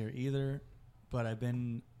games here either. But I've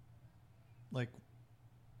been like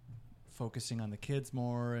focusing on the kids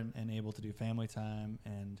more and able to do family time,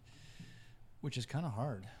 and which is kind of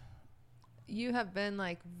hard. You have been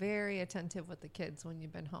like very attentive with the kids when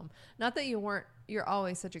you've been home. Not that you're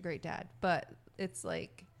always such a great dad, but it's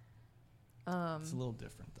like it's a little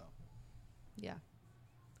different though. Yeah.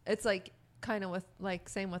 It's like kind of with like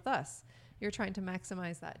same with us. You're trying to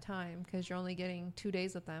maximize that time because you're only getting 2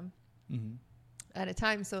 days with them at a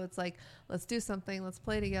time. So it's like, let's do something, let's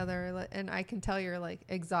play together. And I can tell you're like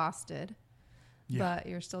exhausted, but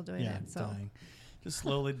you're still doing it. So dying, just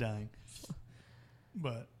slowly dying,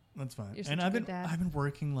 but that's fine. You're and I've been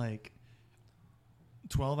working like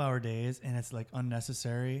 12-hour days, and it's like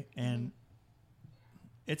unnecessary. And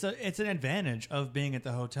it's an advantage of being at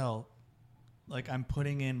the hotel. Like I'm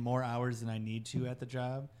putting in more hours than I need to at the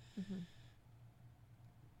job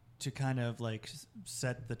to kind of like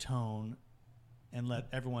set the tone and let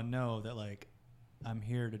everyone know that like I'm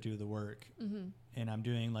here to do the work and I'm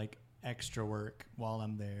doing like extra work while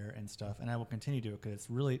I'm there and stuff. And I will continue to do it because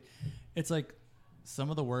it's like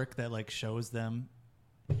some of the work that like shows them.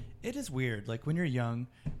 It is weird. Like when you're young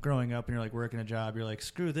growing up and you're like working a job, you're like,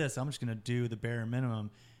 screw this. I'm just going to do the bare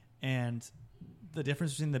minimum. And the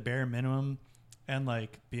difference between the bare minimum and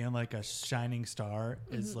like being like a shining star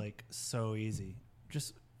is like so easy.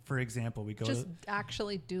 Just for example, we go just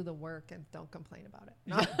actually do the work and don't complain about it.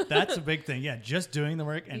 Yeah, that's a big thing. Yeah, just doing the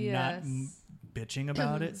work and not bitching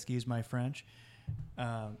about it. Excuse my French.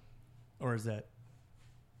 Or is that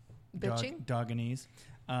bitching? Doganese.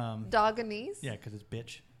 Doganese? Yeah, because it's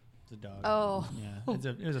bitch. It's a dog. Oh. Yeah,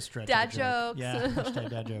 it was a stretch. Dad jokes. Yeah, hashtag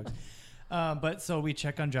dad jokes. But so we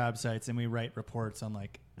check on job sites and we write reports on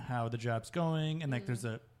like how the job's going. And like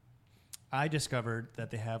I discovered that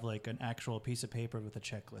they have like an actual piece of paper with a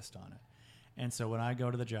checklist on it. And so when I go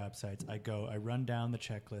to the job sites, I run down the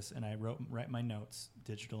checklist and I write my notes,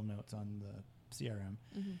 digital notes on the CRM,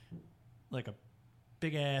 like a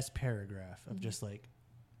big ass paragraph of just like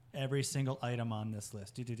every single item on this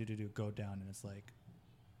list. Go down. And it's like,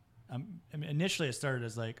 I mean, initially it started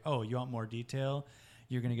as like, oh, you want more detail?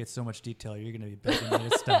 You're going to get so much detail. You're going to be begging me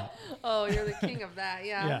to stop. Oh, you're the king of that.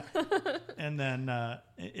 Yeah. And then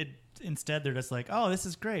instead they're just like, oh, this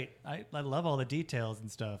is great. I love all the details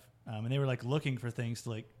and stuff. And they were like looking for things to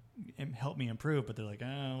like help me improve, but they're like,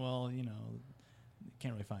 oh, well, you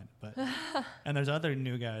can't really find it. But and there's other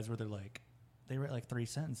new guys where they write like 3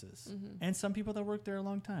 sentences. And some people that work there a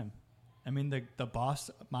long time. I mean, the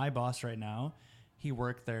boss, my boss right now, he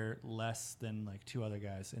worked there less than like 2 other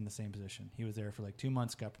guys in the same position. He was there for like 2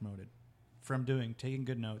 months, got promoted from taking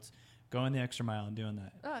good notes, going the extra mile and doing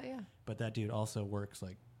that. Oh, yeah. But that dude also works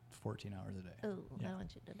like 14 hours a day. Oh, I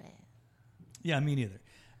want you to do that. Yeah, me neither.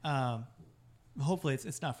 Hopefully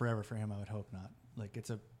it's not forever for him. I would hope not. Like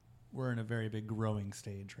we're in a very big growing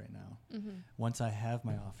stage right now. Once I have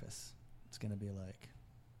my office, it's going to be like,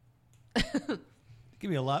 it's going to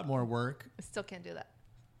be a lot more work. I still can't do that.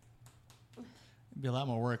 It'd be a lot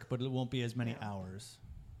more work, but it won't be as many hours.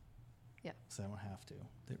 Yeah. So I won't have to.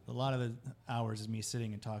 A lot of the hours is me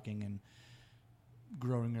sitting and talking and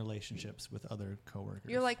growing relationships with other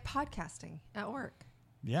coworkers. You're like podcasting at work.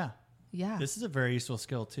 Yeah. Yeah. This is a very useful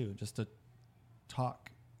skill too, just to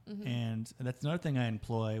talk. And that's another thing I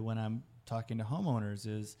employ when I'm talking to homeowners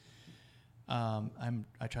is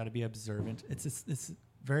I try to be observant. It's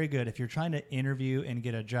very good. If you're trying to interview and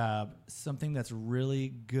get a job, something that's really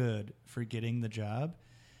good for getting the job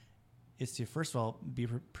is to, first of all, be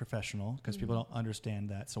professional because people don't understand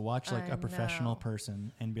that. So watch like a professional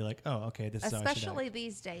person and be like, oh, okay, this is how I should act. Especially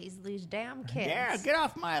these days, these damn kids. Yeah, get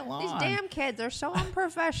off my lawn. These damn kids are so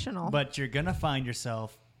unprofessional. But you're going to find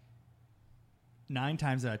yourself 9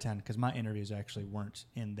 times out of 10, because my interviews actually weren't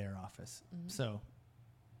in their office. So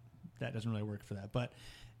that doesn't really work for that. But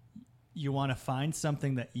you want to find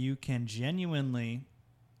something that you can genuinely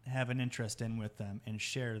have an interest in with them and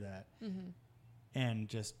share that and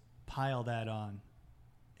just pile that on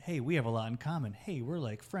hey, we have a lot in common. Hey, we're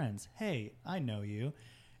like friends. Hey, I know you.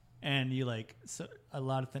 And you like, so a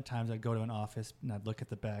lot of times I'd go to an office and I'd look at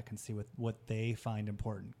the back and see what they find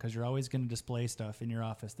important, because you're always going to display stuff in your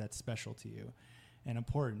office that's special to you and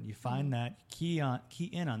important. You find that, key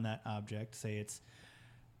in on that object. Say it's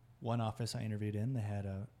one office I interviewed in, they had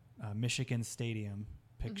a Michigan Stadium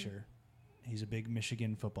picture. He's a big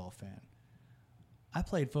Michigan football fan. I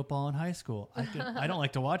played football in high school. I don't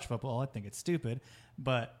like to watch football. I think it's stupid,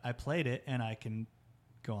 but I played it and I can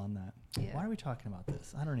go on that. Yeah. Why are we talking about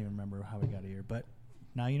this? I don't even remember how we got here, but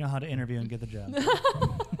now you know how to interview and get the job.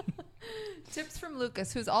 Tips from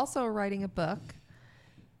Lucas, who's also writing a book.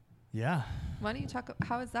 Yeah. Why don't you talk?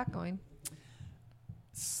 How is that going?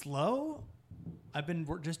 Slow. I've been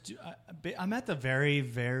I'm at the very,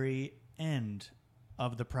 very end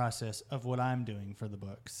of the process of what I'm doing for the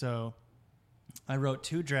book. So I wrote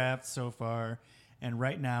 2 drafts so far, and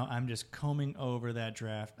right now I'm just combing over that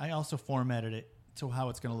draft. I also formatted it to how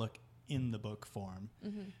it's going to look in the book form.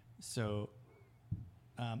 So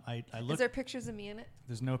I look. Is there pictures of me in it?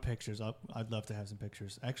 There's no pictures. I'd love to have some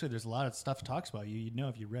pictures. Actually, there's a lot of stuff talks about you. You'd know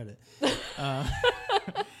if you read it.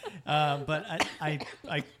 But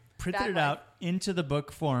I printed it out into the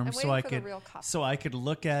book form so I could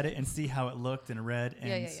look at it and see how it looked and read.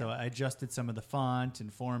 And so I adjusted some of the font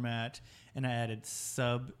and format, and I added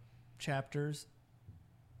sub chapters,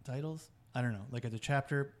 titles. I don't know, like at the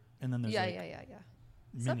chapter, and then there's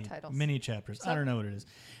Subtitles, mini chapters. I don't know what it is,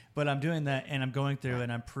 but I'm doing that, and I'm going through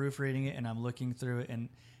and I'm proofreading it and I'm looking through it, and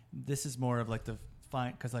this is more of like the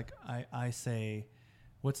fine, because like I say,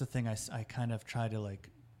 what's the thing I kind of try to like.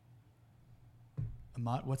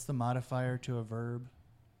 What's the modifier to a verb?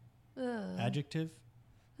 Adjective?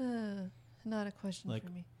 Not a question like, for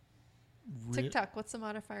me. TikTok, what's the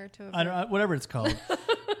modifier to a verb? I don't, whatever it's called.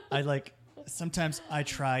 Sometimes I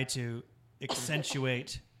try to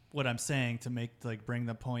accentuate what I'm saying to bring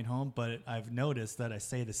the point home, but I've noticed that I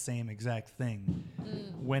say the same exact thing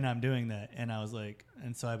when I'm doing that. And I was like,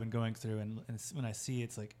 and so I've been going through and when I see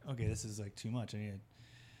it's like, okay, this is like too much.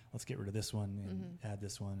 Let's get rid of this one and add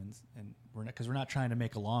this one. And we're not trying to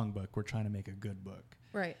make a long book. We're trying to make a good book.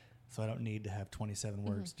 Right. So I don't need to have 27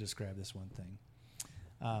 words to describe this one thing.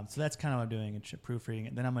 So that's kind of what I'm doing and proofreading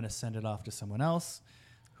it. Then I'm going to send it off to someone else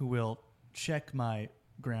who will check my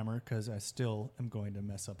grammar, because I still am going to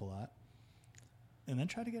mess up a lot. And then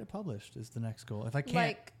try to get it published is the next goal. If I can't.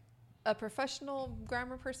 Like a professional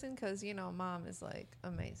grammar person, because, Mom is like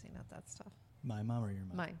amazing at that stuff. My mom or your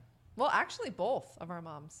mom? Mine. Well, actually, both of our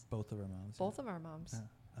moms. Both of our moms. Both of our moms. Yeah.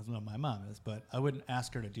 I don't know my mom is, but I wouldn't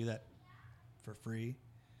ask her to do that for free.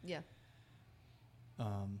 Yeah.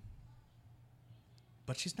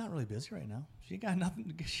 But she's not really busy right now. She ain't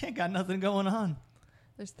got nothing going on.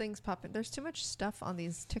 There's things popping. There's too much stuff on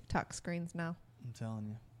these TikTok screens now. I'm telling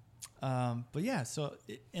you. But yeah,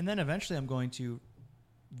 and then eventually I'm going to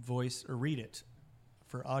voice or read it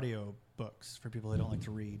for audio books for people that don't like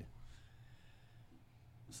to read.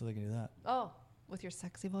 So they can do that. Oh, with your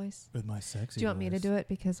sexy voice? With my sexy voice. Do you want me to do it?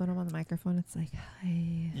 Because when I'm on the microphone, it's like,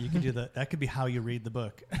 hi. You can do that. That could be how you read the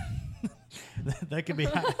book. That could be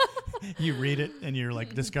how you read it and you're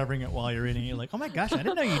like discovering it while you're reading it. You're like, oh my gosh, I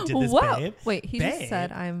didn't know you did this, babe. Wait, he just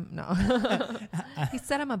said he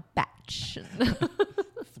said I'm a batch.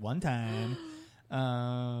 One time.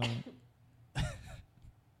 No,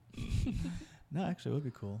 actually, it would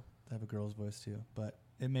be cool to have a girl's voice too, but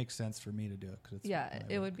it makes sense for me to do it.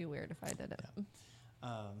 It would be weird if I did it.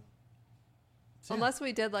 Yeah. Unless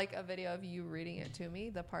we did like a video of you reading it to me,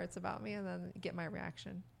 the parts about me, and then get my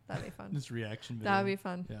reaction. That'd be fun. This reaction video. That would be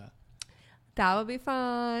fun. Yeah. That would be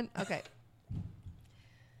fun. Okay.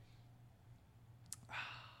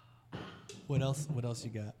 What else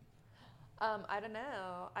you got? I don't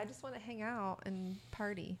know. I just want to hang out and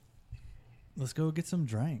party. Let's go get some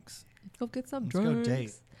drinks. Let's go get some Let's drinks. go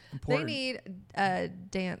date. Important. They need a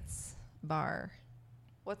dance bar.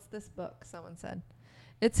 What's this book? Someone said.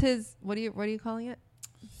 It's his. What are you calling it?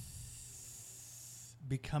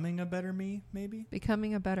 Becoming a Better Me, maybe?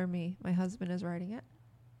 Becoming a Better Me. My husband is writing it.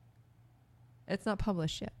 It's not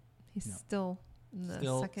published yet. He's still in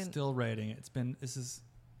the second. Still writing it. This is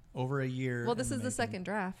over a year. Well, this is the second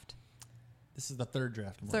draft. This is the third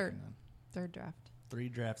draft I'm working on. Third draft. 3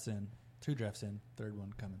 drafts in. 2 drafts in. Third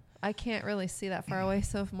one coming. I can't really see that far away,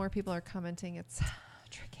 so if more people are commenting, it's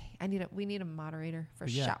tricky. We need a moderator for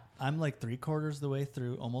shout. I'm like 3/4 of the way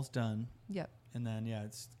through, almost done. Yep. And then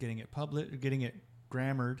it's getting it getting it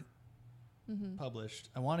grammared, published.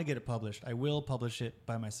 I want to get it published. I will publish it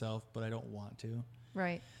by myself, but I don't want to.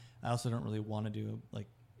 Right. I also don't really want to do like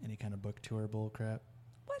any kind of book tour bull crap.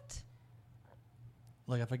 What?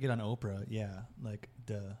 Like if I get on Oprah, yeah, like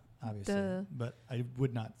obviously. Duh. But I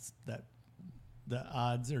would not that the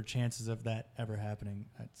odds or chances of that ever happening.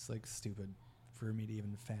 It's like stupid for me to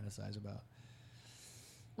even fantasize about.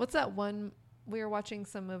 What's that one? We were watching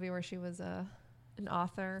some movie where she was an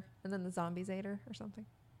author, and then the zombies ate her or something.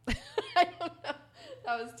 I don't know.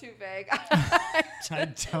 That was too vague. I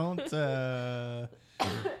don't.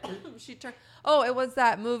 She turned. Oh, it was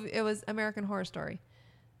that movie. It was American Horror Story.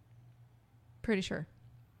 Pretty sure.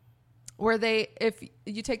 Where if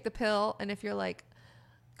you take the pill, and if you're like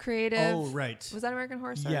creative. Oh, right. Was that American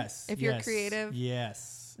Horror Story? Yes. If you're creative.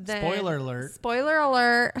 Yes. Then, Spoiler alert. Spoiler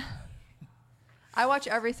alert. I watch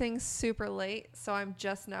everything super late, so I'm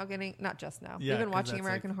just now getting, not just now. Yeah, We've been 'cause watching that's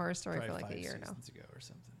American like Horror Story for probably like a 5 year now. seasons ago or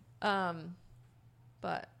something.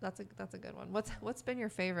 But that's a good one. What's been your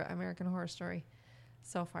favorite American Horror Story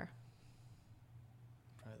so far?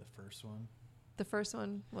 Probably the first one. The first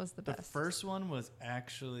one was the best. The first one was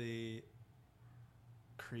actually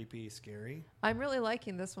creepy, scary. I'm really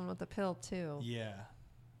liking this one with the pill too. Yeah.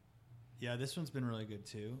 Yeah, this one's been really good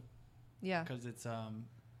too. Yeah. Because it's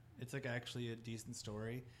like actually a decent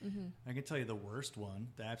story. Mm-hmm. I can tell you the worst one,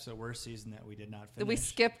 the absolute worst season that we did not finish. We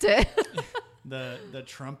skipped it. The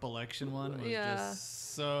Trump election one was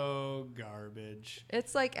just so garbage.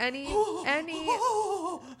 It's like any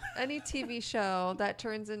TV show that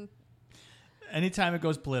turns in. Anytime it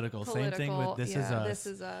goes political, same thing with This Is Us. This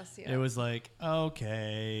Is Us. Yeah. It was like,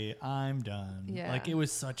 okay, I'm done. Yeah. Like it was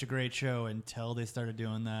such a great show until they started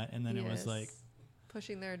doing that, and then it was like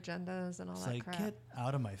pushing their agendas and all it's that like, crap. get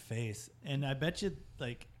out of my face. And I bet you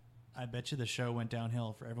the show went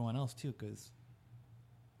downhill for everyone else too, because.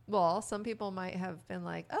 Well, some people might have been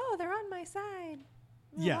like, "Oh, they're on my side."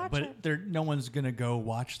 Yeah, but no one's gonna go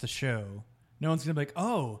watch the show. No one's gonna be like,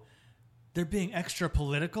 "Oh, they're being extra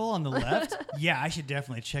political on the left." Yeah, I should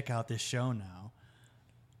definitely check out this show now.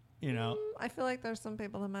 You know, I feel like there's some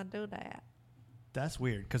people that might do that. That's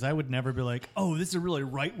weird because I would never be like, "Oh, this is a really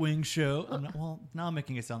right wing show." I'm not, well, now I'm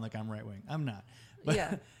making it sound like I'm right wing. I'm not. But,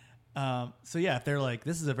 yeah. So yeah, if they're like,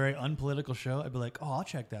 "This is a very unpolitical show," I'd be like, "Oh, I'll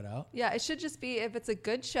check that out." Yeah, it should just be if it's a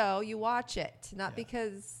good show, you watch it, not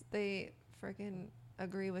because they freaking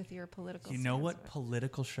agree with your political. You know what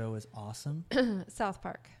political show is awesome? South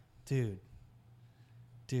Park. Dude,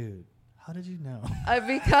 how did you know?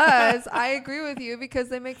 Because I agree with you because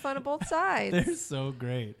they make fun of both sides. They're so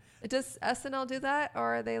great. Does SNL do that,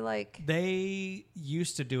 or are they like? They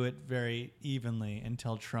used to do it very evenly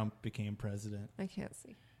until Trump became president. I can't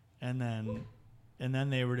see. And then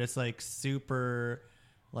they were just like super,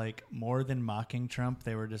 like more than mocking Trump.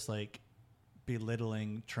 They were just like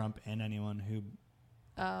belittling Trump and anyone who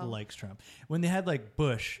likes Trump. When they had like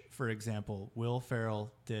Bush, for example, Will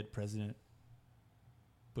Ferrell did President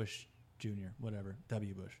Bush Jr., whatever,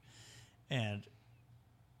 W. Bush. And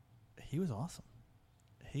he was awesome.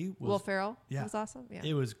 Will Ferrell yeah, was awesome. Yeah.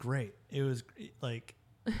 It was great. It was like...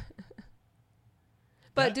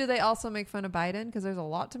 But do they also make fun of Biden? Because there's a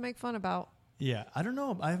lot to make fun about. Yeah, I don't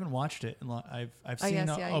know. I haven't watched it. I've seen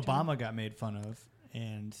Obama got made fun of,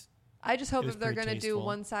 and I just hope if they're going to do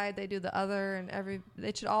one side, they do the other, and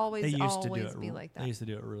it should always be like that. They used to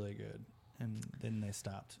do it really good, and then they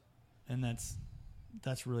stopped, and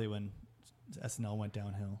that's really when SNL went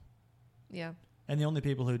downhill. Yeah, and the only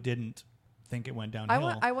people who didn't think it went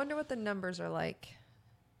downhill. I wonder what the numbers are like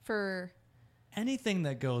for anything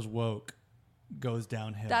that goes woke. Goes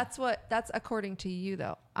downhill. That's according to you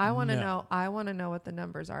though. I want to know what the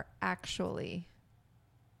numbers are actually.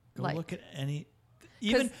 Go look at any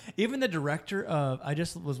even the director of I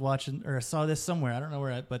just was watching or I saw this somewhere. I don't know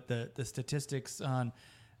where but the statistics on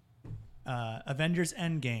Avengers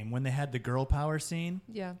Endgame when they had the girl power scene.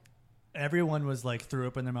 Yeah. Everyone was like threw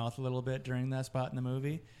up in their mouth a little bit during that spot in the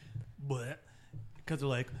movie. But cuz they're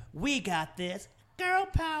like, "We got this girl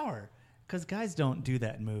power." Because guys don't do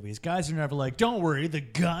that in movies. Guys are never like, "Don't worry, the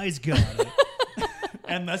guys got it."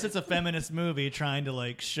 Unless it's a feminist movie trying to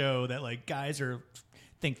like show that like guys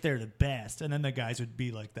think they're the best, and then the guys would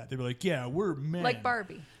be like that. They'd be like, "Yeah, we're men." Like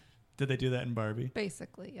Barbie. Did they do that in Barbie?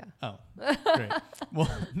 Basically, yeah. Oh, great. Well,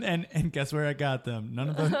 and guess where I got them? None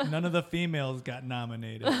of the females got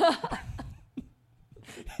nominated.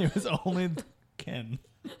 It was only Ken.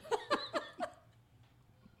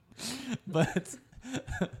 But.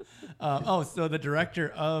 So the director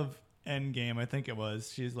of Endgame, I think it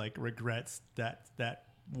was, she's like regrets that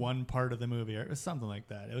one part of the movie, or it was something like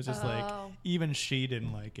that. It was just like even she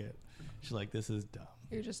didn't like it. She's like, "This is dumb."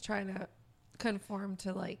 You're just trying to conform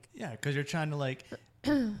to like. Yeah, because you're trying to like.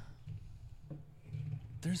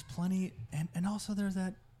 There's plenty, and also there's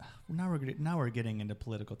that. Now we're getting into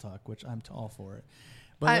political talk, which I'm all for it.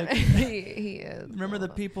 But like, he is. remember the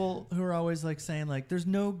people who are always like saying like, "There's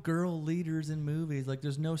no girl leaders in movies. Like,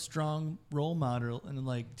 there's no strong role model." And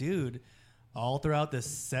like, dude, all throughout the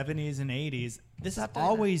 70s and 80s, this has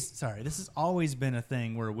always been a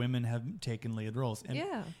thing where women have taken lead roles. And,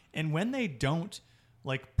 Yeah. And when they don't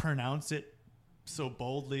like pronounce it so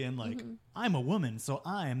boldly and like, I'm a woman, so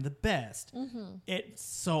I am the best. It's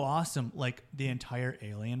so awesome. Like the entire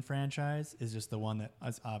Alien franchise is just the one that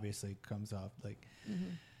obviously comes off like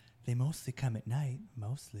they mostly come at night,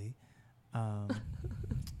 mostly.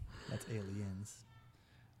 That's Aliens.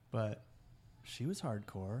 But she was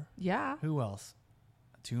hardcore. Yeah. Who else?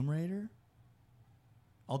 Tomb Raider?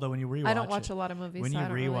 Although when you rewatch I don't watch a lot of movies. When so you I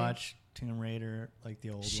don't really. rewatch Tomb Raider, like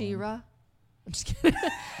the old She-Ra. one. I'm just kidding.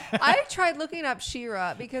 I tried looking up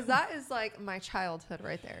She-Ra because that is like my childhood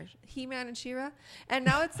right there. He-Man and She-Ra. And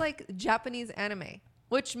now it's like Japanese anime,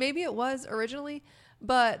 which maybe it was originally,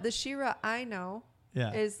 but the She-Ra I know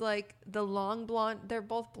is like the long blonde. They're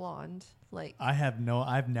both blonde. Like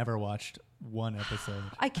I've never watched one episode.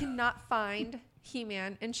 I cannot find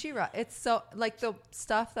He-Man and She-Ra. It's so like the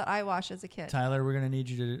stuff that I watched as a kid. Tyler, we're going to need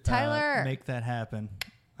you to Tyler. Make that happen.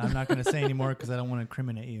 I'm not going to say anymore because I don't want to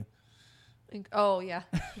incriminate you. Oh, yeah.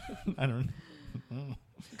 I don't.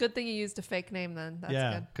 Good thing you used a fake name then. That's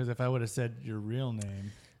yeah, good. because if I would have said your real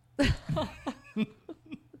name.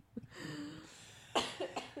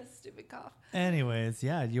 Stupid cough. Anyways,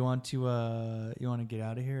 yeah, you want to get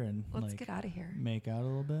out of here and Let's get out of here. Make out a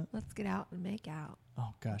little bit? Let's get out and make out.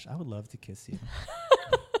 Oh gosh, I would love to kiss you.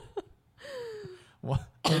 What?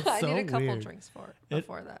 It's I so need a couple weird. drinks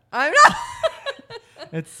before that. I'm not.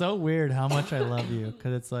 It's so weird how much I love you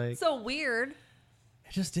because it's like So weird.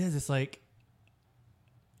 it just is. It's like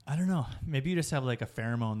I don't know. Maybe you just have like a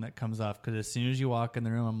pheromone that comes off because as soon as you walk in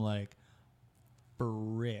the room, I'm like,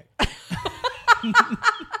 frick.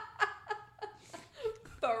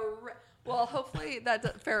 Well, hopefully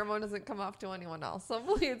that pheromone doesn't come off to anyone else.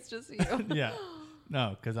 Hopefully it's just you. Yeah.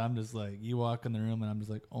 No, because I'm just like, you walk in the room and I'm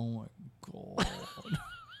just like, oh my God.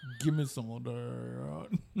 Give me some of that.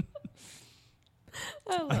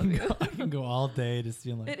 I love you. I can go all day just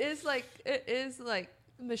feeling like. It is like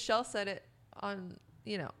Michelle said it on,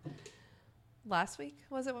 last week,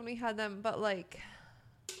 was it when we had them? But like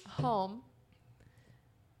home,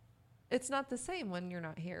 it's not the same when you're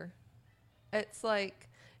not here. It's like,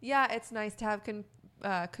 yeah, it's nice to have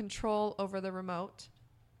control over the remote.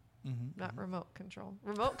 Not remote control.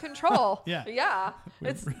 Remote control. Yeah. Yeah.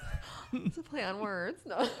 It's a play on words.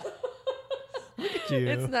 No. Look at you.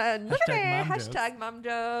 It's not. Hashtag mom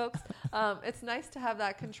jokes. Mom jokes. It's nice to have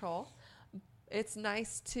that control. It's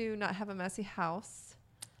nice to not have a messy house.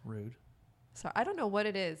 Rude. So I don't know what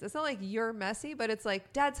it is. It's not like you're messy, but it's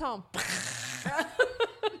like Dad's home.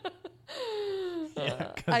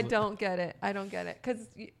 I don't get it. Because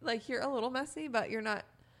like you're a little messy, but you're not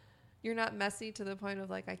messy to the point of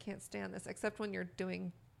like I can't stand this. Except when you're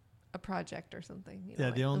doing a project or something.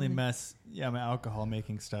 Yeah, the only mess. Yeah, my alcohol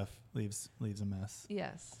making stuff leaves a mess.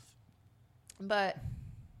 Yes, but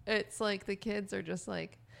it's like the kids are just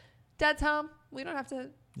like, Dad's home. We don't have to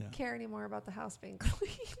care anymore about the house being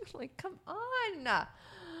clean. Like, come on.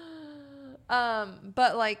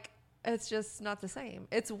 But like, it's just not the same.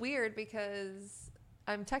 It's weird because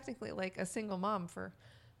I'm technically like a single mom for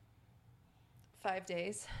 5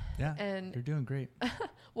 days. Yeah, and you're doing great.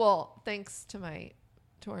 Well, thanks to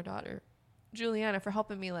our daughter Juliana for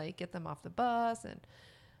helping me like get them off the bus, and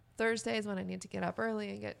Thursdays when I need to get up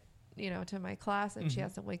early and get to my class, and she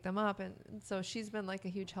has to wake them up, and so she's been like a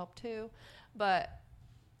huge help too. But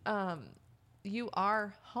you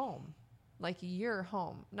are home, like you're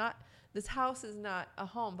home. Not this house is not a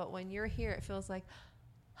home, but when you're here it feels like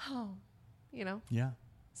home, Yeah.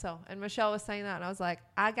 So, and Michelle was saying that, and I was like,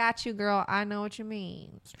 I got you, girl. I know what you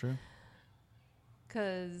mean. It's true.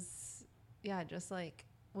 Because, yeah, just like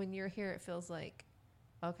when you're here, it feels like,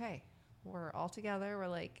 okay, we're all together. We're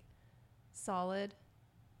like solid.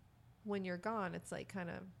 When you're gone, it's like kind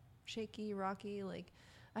of shaky, rocky. Like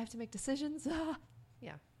I have to make decisions.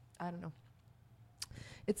 Yeah, I don't know.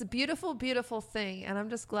 It's a beautiful, beautiful thing. And I'm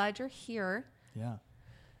just glad you're here. Yeah.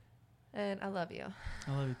 And I love you.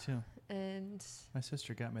 I love you too. And my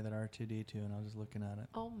sister got me that R2D2 and I was just looking at it.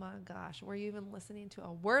 Oh my gosh. Were you even listening to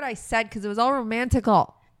a word I said? Because it was all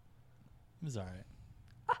romantical. It was all right.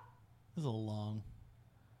 It was a little long.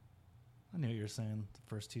 I knew what you were saying the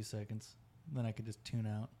first 2 seconds. Then I could just tune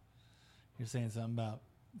out. You're saying something about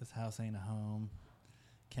this house ain't a home.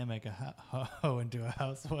 Can't make a hoe into a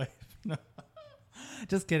housewife. No.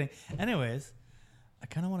 Just kidding. Anyways, I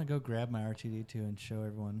kind of want to go grab my R2D2 and show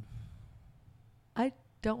everyone. I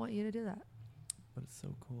don't want you to do that. But it's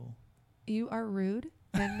so cool. You are rude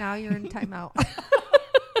and now you're in timeout.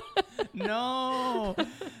 No.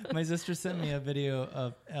 My sister sent me a video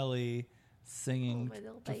of Ellie singing my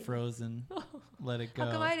little to baby. Frozen, Let It Go.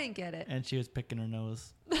 How come I didn't get it? And she was picking her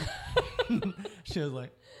nose. She was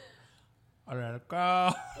like, let it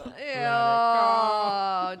go.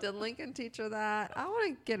 Ew. Did Lincoln teach her that? I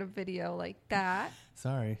want to get a video like that.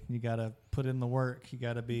 Sorry, you got to put in the work. You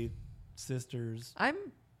got to be sisters.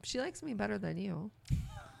 She likes me better than you.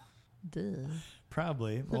 Duh.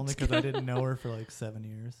 Probably. Only because I didn't know her for like 7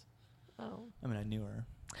 years. Oh. I mean, I knew her.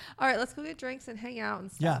 All right, let's go get drinks and hang out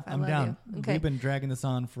and stuff. Yeah, I I'm love down. you. Okay. We've been dragging this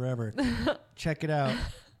on forever. Check it out.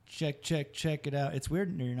 Check it out. It's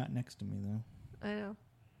weird you're not next to me, though. I know.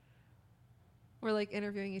 We're like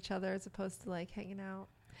interviewing each other as opposed to like hanging out.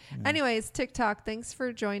 Yeah. Anyways, TikTok, thanks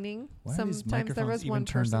for joining. Why are these Sometimes there was microphones one even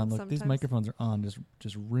turned person. on? Look, Sometimes. these microphones are on,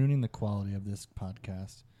 just ruining the quality of this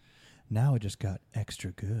podcast. Now it just got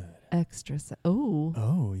extra good. Extra.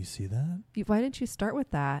 Oh, You see that? why didn't you start with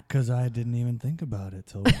that? Because I didn't even think about it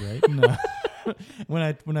till right now. when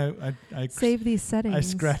I Save these settings. I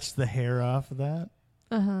scratched the hair off of that,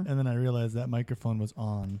 Uh-huh. and then I realized that microphone was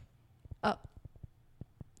on.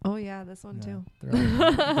 Oh yeah, this one Yeah, too.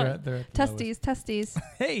 they're at the Testes. lowest.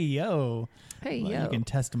 Hey yo! Hey Well, yo. you can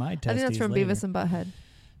test my testes. I think that's from later. Beavis and Butthead.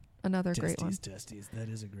 Another great one. Testes. That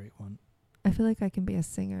is a great one. I feel like I can be a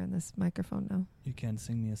singer in this microphone now. You can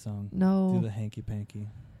sing me a song. No. Do the hanky panky.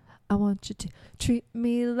 I want you to treat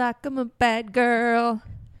me like I'm a bad girl,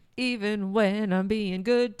 even when I'm being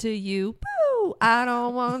good to you. Boo! I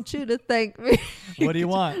don't want you to thank me. What do you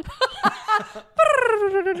want?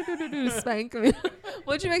 Spank me.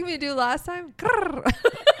 What'd you make me do last time?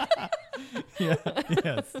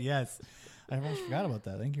 Yes. I almost forgot about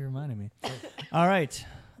that. Thank you for reminding me. All right.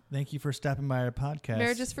 Thank you for stopping by our podcast.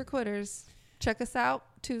 Marriages for Quitters. Check us out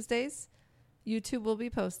Tuesdays. YouTube will be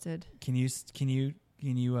posted. Can you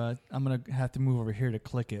I'm going to have to move over here to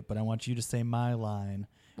click it, but I want you to say my line.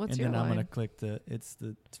 What's and your then line? I'm going to click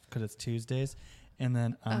because it's Tuesdays. And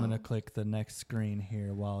then I'm going to click the next screen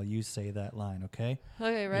here while you say that line, okay?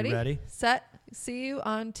 Okay, ready? You ready? Set. See you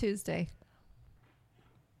on Tuesday.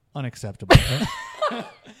 Unacceptable.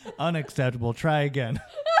 Unacceptable. Try again.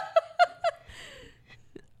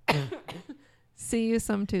 See you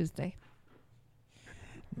some Tuesday.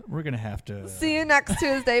 We're going to have to... See you next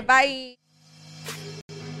Tuesday. Bye.